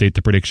as we update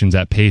the predictions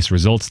at Pace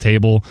results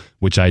table,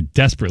 which I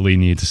desperately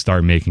need to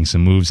start making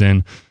some moves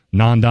in.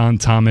 Nandan,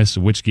 Thomas,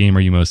 which game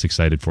are you most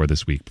excited for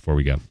this week before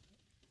we go?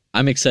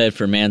 I'm excited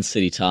for Man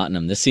City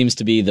Tottenham. This seems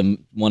to be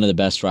one of the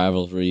best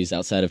rivalries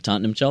outside of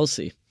Tottenham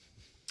Chelsea.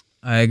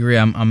 I agree.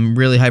 I'm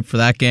really hyped for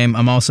that game.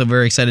 I'm also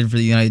very excited for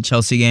the United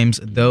Chelsea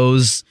games.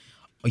 Those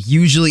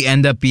usually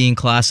end up being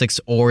classics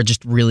or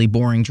just really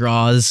boring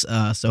draws.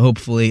 So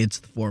hopefully it's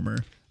the former.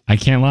 I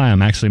can't lie.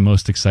 I'm actually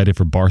most excited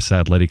for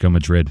Barca Atletico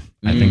Madrid.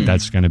 I think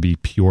that's going to be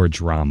pure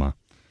drama.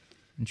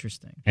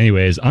 Interesting.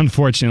 Anyways,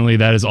 unfortunately,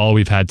 that is all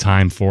we've had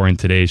time for in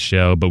today's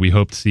show, but we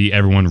hope to see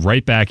everyone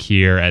right back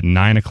here at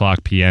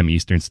 9:00 p.m.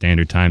 Eastern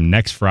Standard Time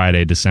next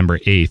Friday, December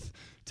 8th,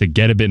 to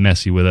get a bit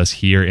messy with us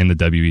here in the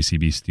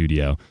WECB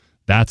studio.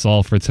 That's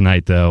all for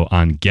tonight, though,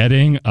 on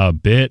Getting a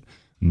Bit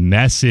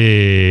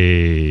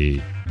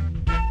Messy.